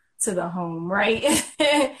stuff to the home, right?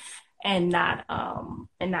 and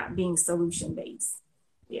not being solution based.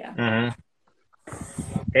 Yeah.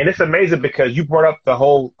 And it's amazing because you brought up the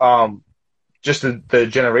whole just the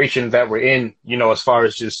generation that we're in, you know, as far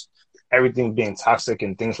as just everything being toxic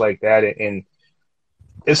and things like that. And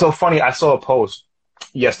it's so funny. I saw a post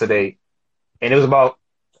yesterday and it was about,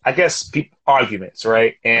 I guess, arguments,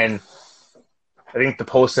 right? And I think the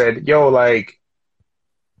post said, yo, like,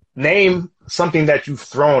 name something that you've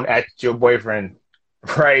thrown at your boyfriend,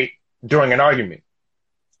 right, during an argument,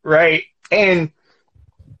 right? And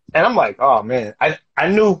I'm like, oh, man, I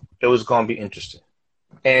knew it was going to be interesting.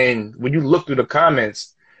 And when you look through the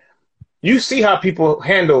comments, you see how people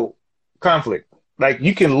handle conflict. Like,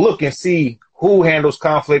 you can look and see who handles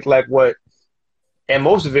conflict like what. And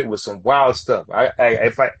most of it was some wild stuff.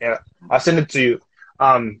 I'll send it to you.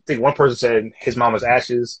 I think one person said his mama's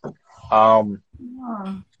ashes.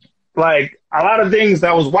 Like a lot of things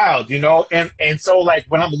that was wild, you know? And so like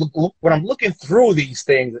when I'm looking through these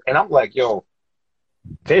things and I'm like, yo,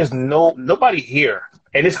 there's nobody here.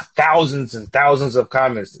 And it's thousands and thousands of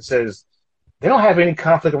comments that says they don't have any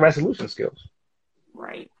conflict resolution skills.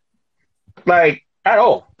 Right. Like at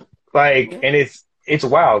all. Like, and it's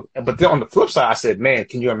wild. But then on the flip side, I said, man,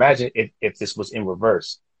 can you imagine if this was in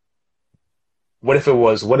reverse? What if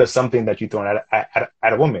is something that you thrown at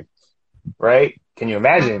a woman? Right? Can you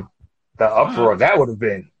imagine the uproar that would have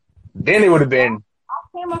been? Then it would have been.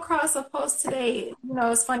 I came across a post today. You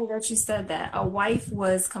know, it's funny that you said that. A wife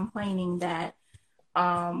was complaining that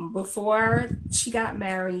before she got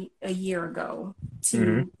married a year ago to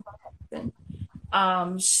her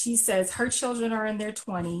husband, she says her children are in their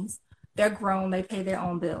 20s. They're grown. They pay their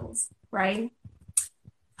own bills, right?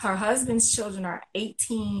 Her husband's children are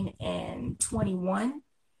 18 and 21,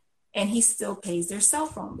 and he still pays their cell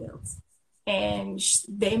phone bills. And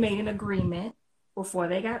they made an agreement before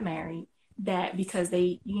they got married that because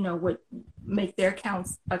they, you know, would make their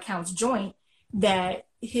accounts joint, that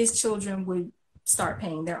his children would start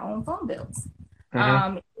paying their own phone bills.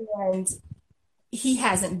 And he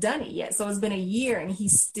hasn't done it yet. So it's been a year and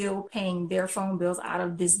he's still paying their phone bills out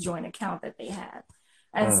of this joint account that they have.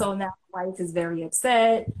 And so now my wife is very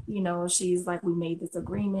upset. You know, she's like, we made this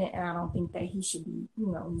agreement and I don't think that he should be, you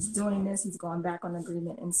know, he's doing this. He's going back on the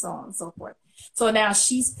agreement and so on and so forth. So now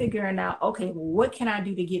she's figuring out, okay, well, what can I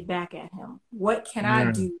do to get back at him? What can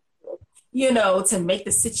I do, you know, to make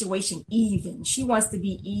the situation even? She wants to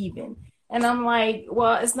be even. And I'm like,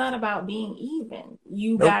 well, it's not about being even.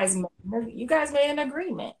 You guys made an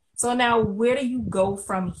agreement. So now where do you go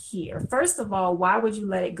from here? First of all, why would you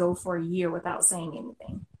let it go for a year without saying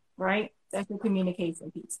anything? Right? That's your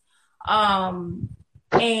communication piece. And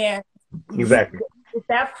exactly. If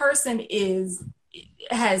that person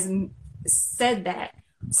has said that.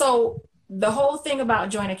 So the whole thing about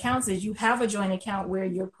joint accounts is you have a joint account where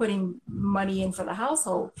you're putting money in for the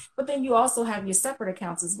household, but then you also have your separate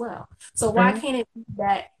accounts as well. So why can't it be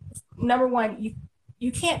that, number one,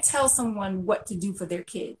 you can't tell someone what to do for their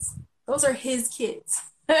kids. Those are his kids,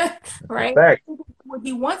 right? What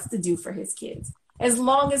he wants to do for his kids, as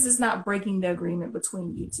long as it's not breaking the agreement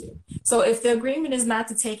between you two. So if the agreement is not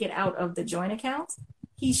to take it out of the joint account,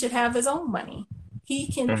 he should have his own money.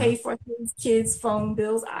 He can pay for his kids' phone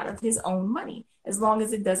bills out of his own money, as long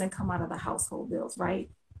as it doesn't come out of the household bills, right?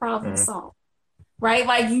 Problem solved, right?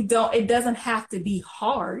 Like it doesn't have to be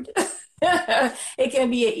hard. It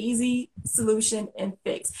can be an easy solution and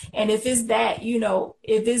fix. And if it's that, you know,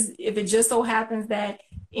 if it just so happens that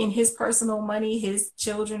in his personal money, his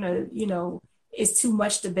children are, you know, is too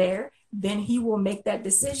much to bear, then he will make that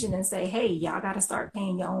decision and say, hey, y'all got to start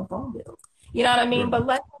paying your own phone bills. You know what I mean? But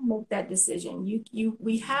let him make that decision.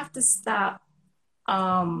 We have to stop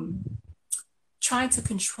trying trying to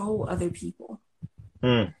control other people.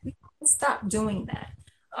 Mm. We have to stop doing that.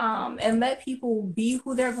 And let people be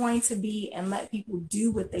who they're going to be and let people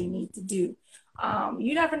do what they need to do.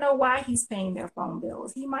 You never know why he's paying their phone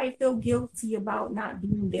bills. He might feel guilty about not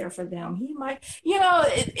being there for them. He might,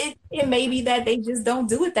 it may be that they just don't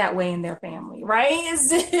do it that way in their family, right?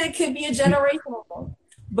 It could be a generational thing.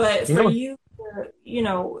 But for you,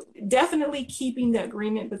 definitely keeping the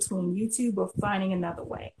agreement between you two, but finding another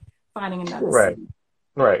way, finding another city.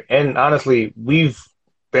 Right. And honestly, we've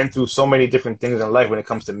been through so many different things in life when it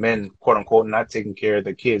comes to men, quote unquote, not taking care of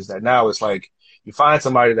their kids, that now it's like you find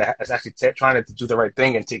somebody that is actually trying to do the right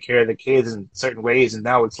thing and take care of the kids in certain ways. And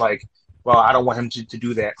now it's like, well, I don't want him to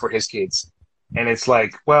do that for his kids. And it's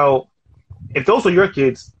like, well, if those were your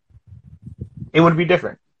kids, it would be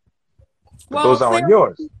different. But those aren't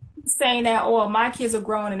yours. Saying that, oh, my kids are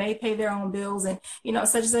grown and they pay their own bills and,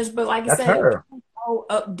 such and such. But like I said, her. Go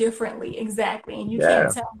up differently. Exactly. And you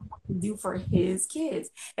can't tell him what to do for his kids.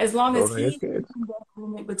 As long as he's in the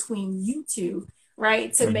agreement between you two,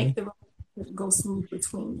 right? To make the relationship go smooth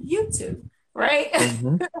between you two, right?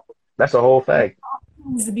 That's a whole fact.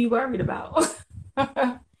 Needs to be worried about.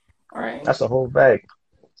 All right. That's a whole fact.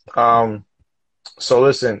 So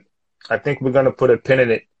listen, I think we're gonna put a pin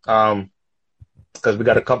in it. Because we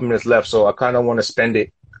got a couple minutes left, so I kind of want to spend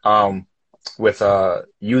it with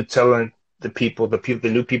you telling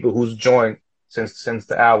the new people who's joined since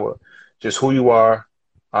the hour, just who you are,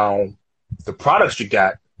 the products you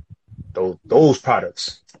got, those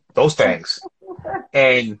products, those things,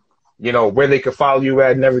 and where they can follow you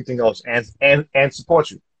at and everything else, and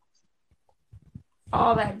support you.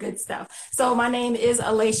 All that good stuff. So my name is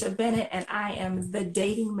Alacia Bennett, and I am the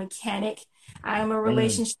dating mechanic. I am a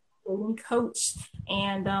relationship dating coach,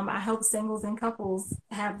 and I help singles and couples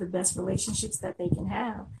have the best relationships that they can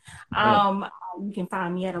have. You can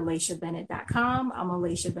find me at AlaciaBennett.com. I'm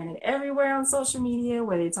Alacia Bennett everywhere on social media,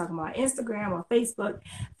 whether you're talking about Instagram or Facebook.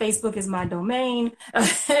 Facebook is my domain.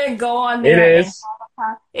 Go on there.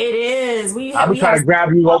 It is. I'm trying to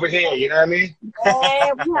grab you over here. You know what I mean?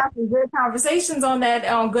 Yeah, we have some good conversations on that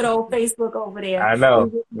on good old Facebook over there. I know.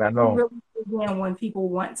 We really dig in when people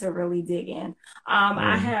want to really dig in.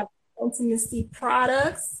 I have intimacy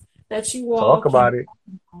products that you all talk about it.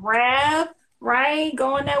 Grab. Right?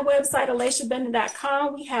 Go on that website,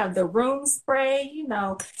 AlaciaBennett.com. We have the room spray,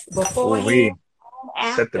 beforehand,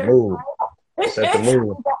 after. Set the mood. Set the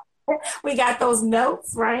mood. We got those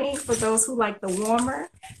melts, right? For those who like the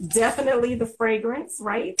warmer. Definitely the fragrance,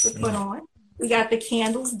 right? To put on. We got the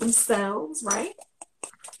candles themselves, right?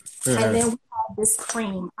 And then we have this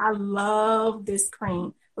cream. I love this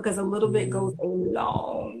cream because a little bit goes a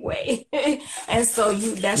long way. And so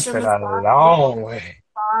that's your massage. A long way.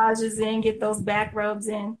 Massages in, get those back rubs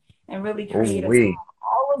in, and really create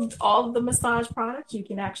all of the massage products you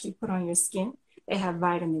can actually put on your skin. They have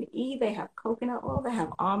vitamin E, they have coconut oil, they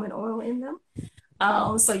have almond oil in them.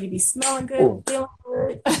 So you be smelling good,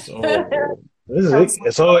 feeling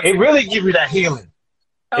good. So it really gives you that healing.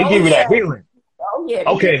 It gives you that healing. Oh yeah.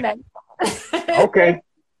 Okay. Okay.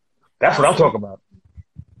 That's what I'm talking about.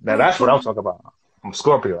 Now that's what I'm talking about. I'm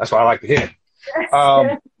Scorpio. That's what I like to hear.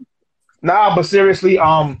 Nah, but seriously,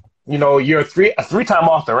 you're a three-time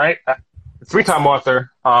author, right? Three-time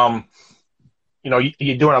author.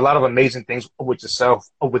 You're doing a lot of amazing things with yourself,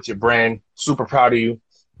 with your brand. Super proud of you.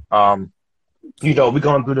 We're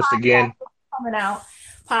gonna do this again.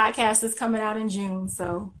 Podcast is coming out in June,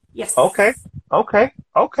 so yes. Okay.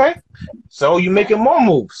 So you're making more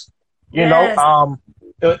moves.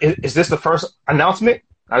 Is this the first announcement?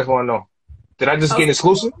 I just want to know. Did I just get an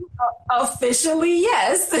exclusive? Officially,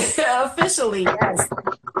 yes. Officially, yes.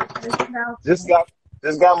 Just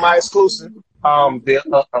got my exclusive.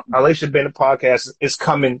 The Alacia Bennett podcast is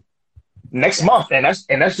coming next month, and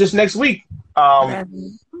that's just next week. So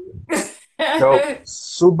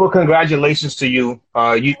super congratulations to you.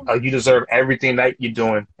 You deserve everything that you're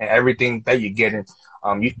doing and everything that you're getting.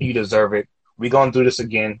 You deserve it. We're gonna do this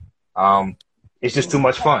again. It's just too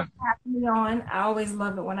much fun. I always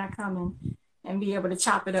love it when I come in and be able to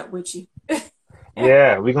chop it up with you.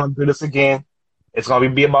 Yeah, we're gonna do this again. It's gonna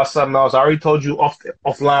be about something else. I already told you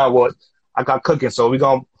offline what I got cooking, so we're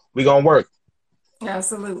gonna work.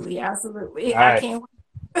 Absolutely. All I right. can't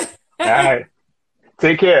wait. All right.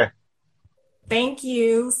 Take care. Thank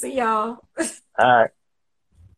you. See y'all. All right.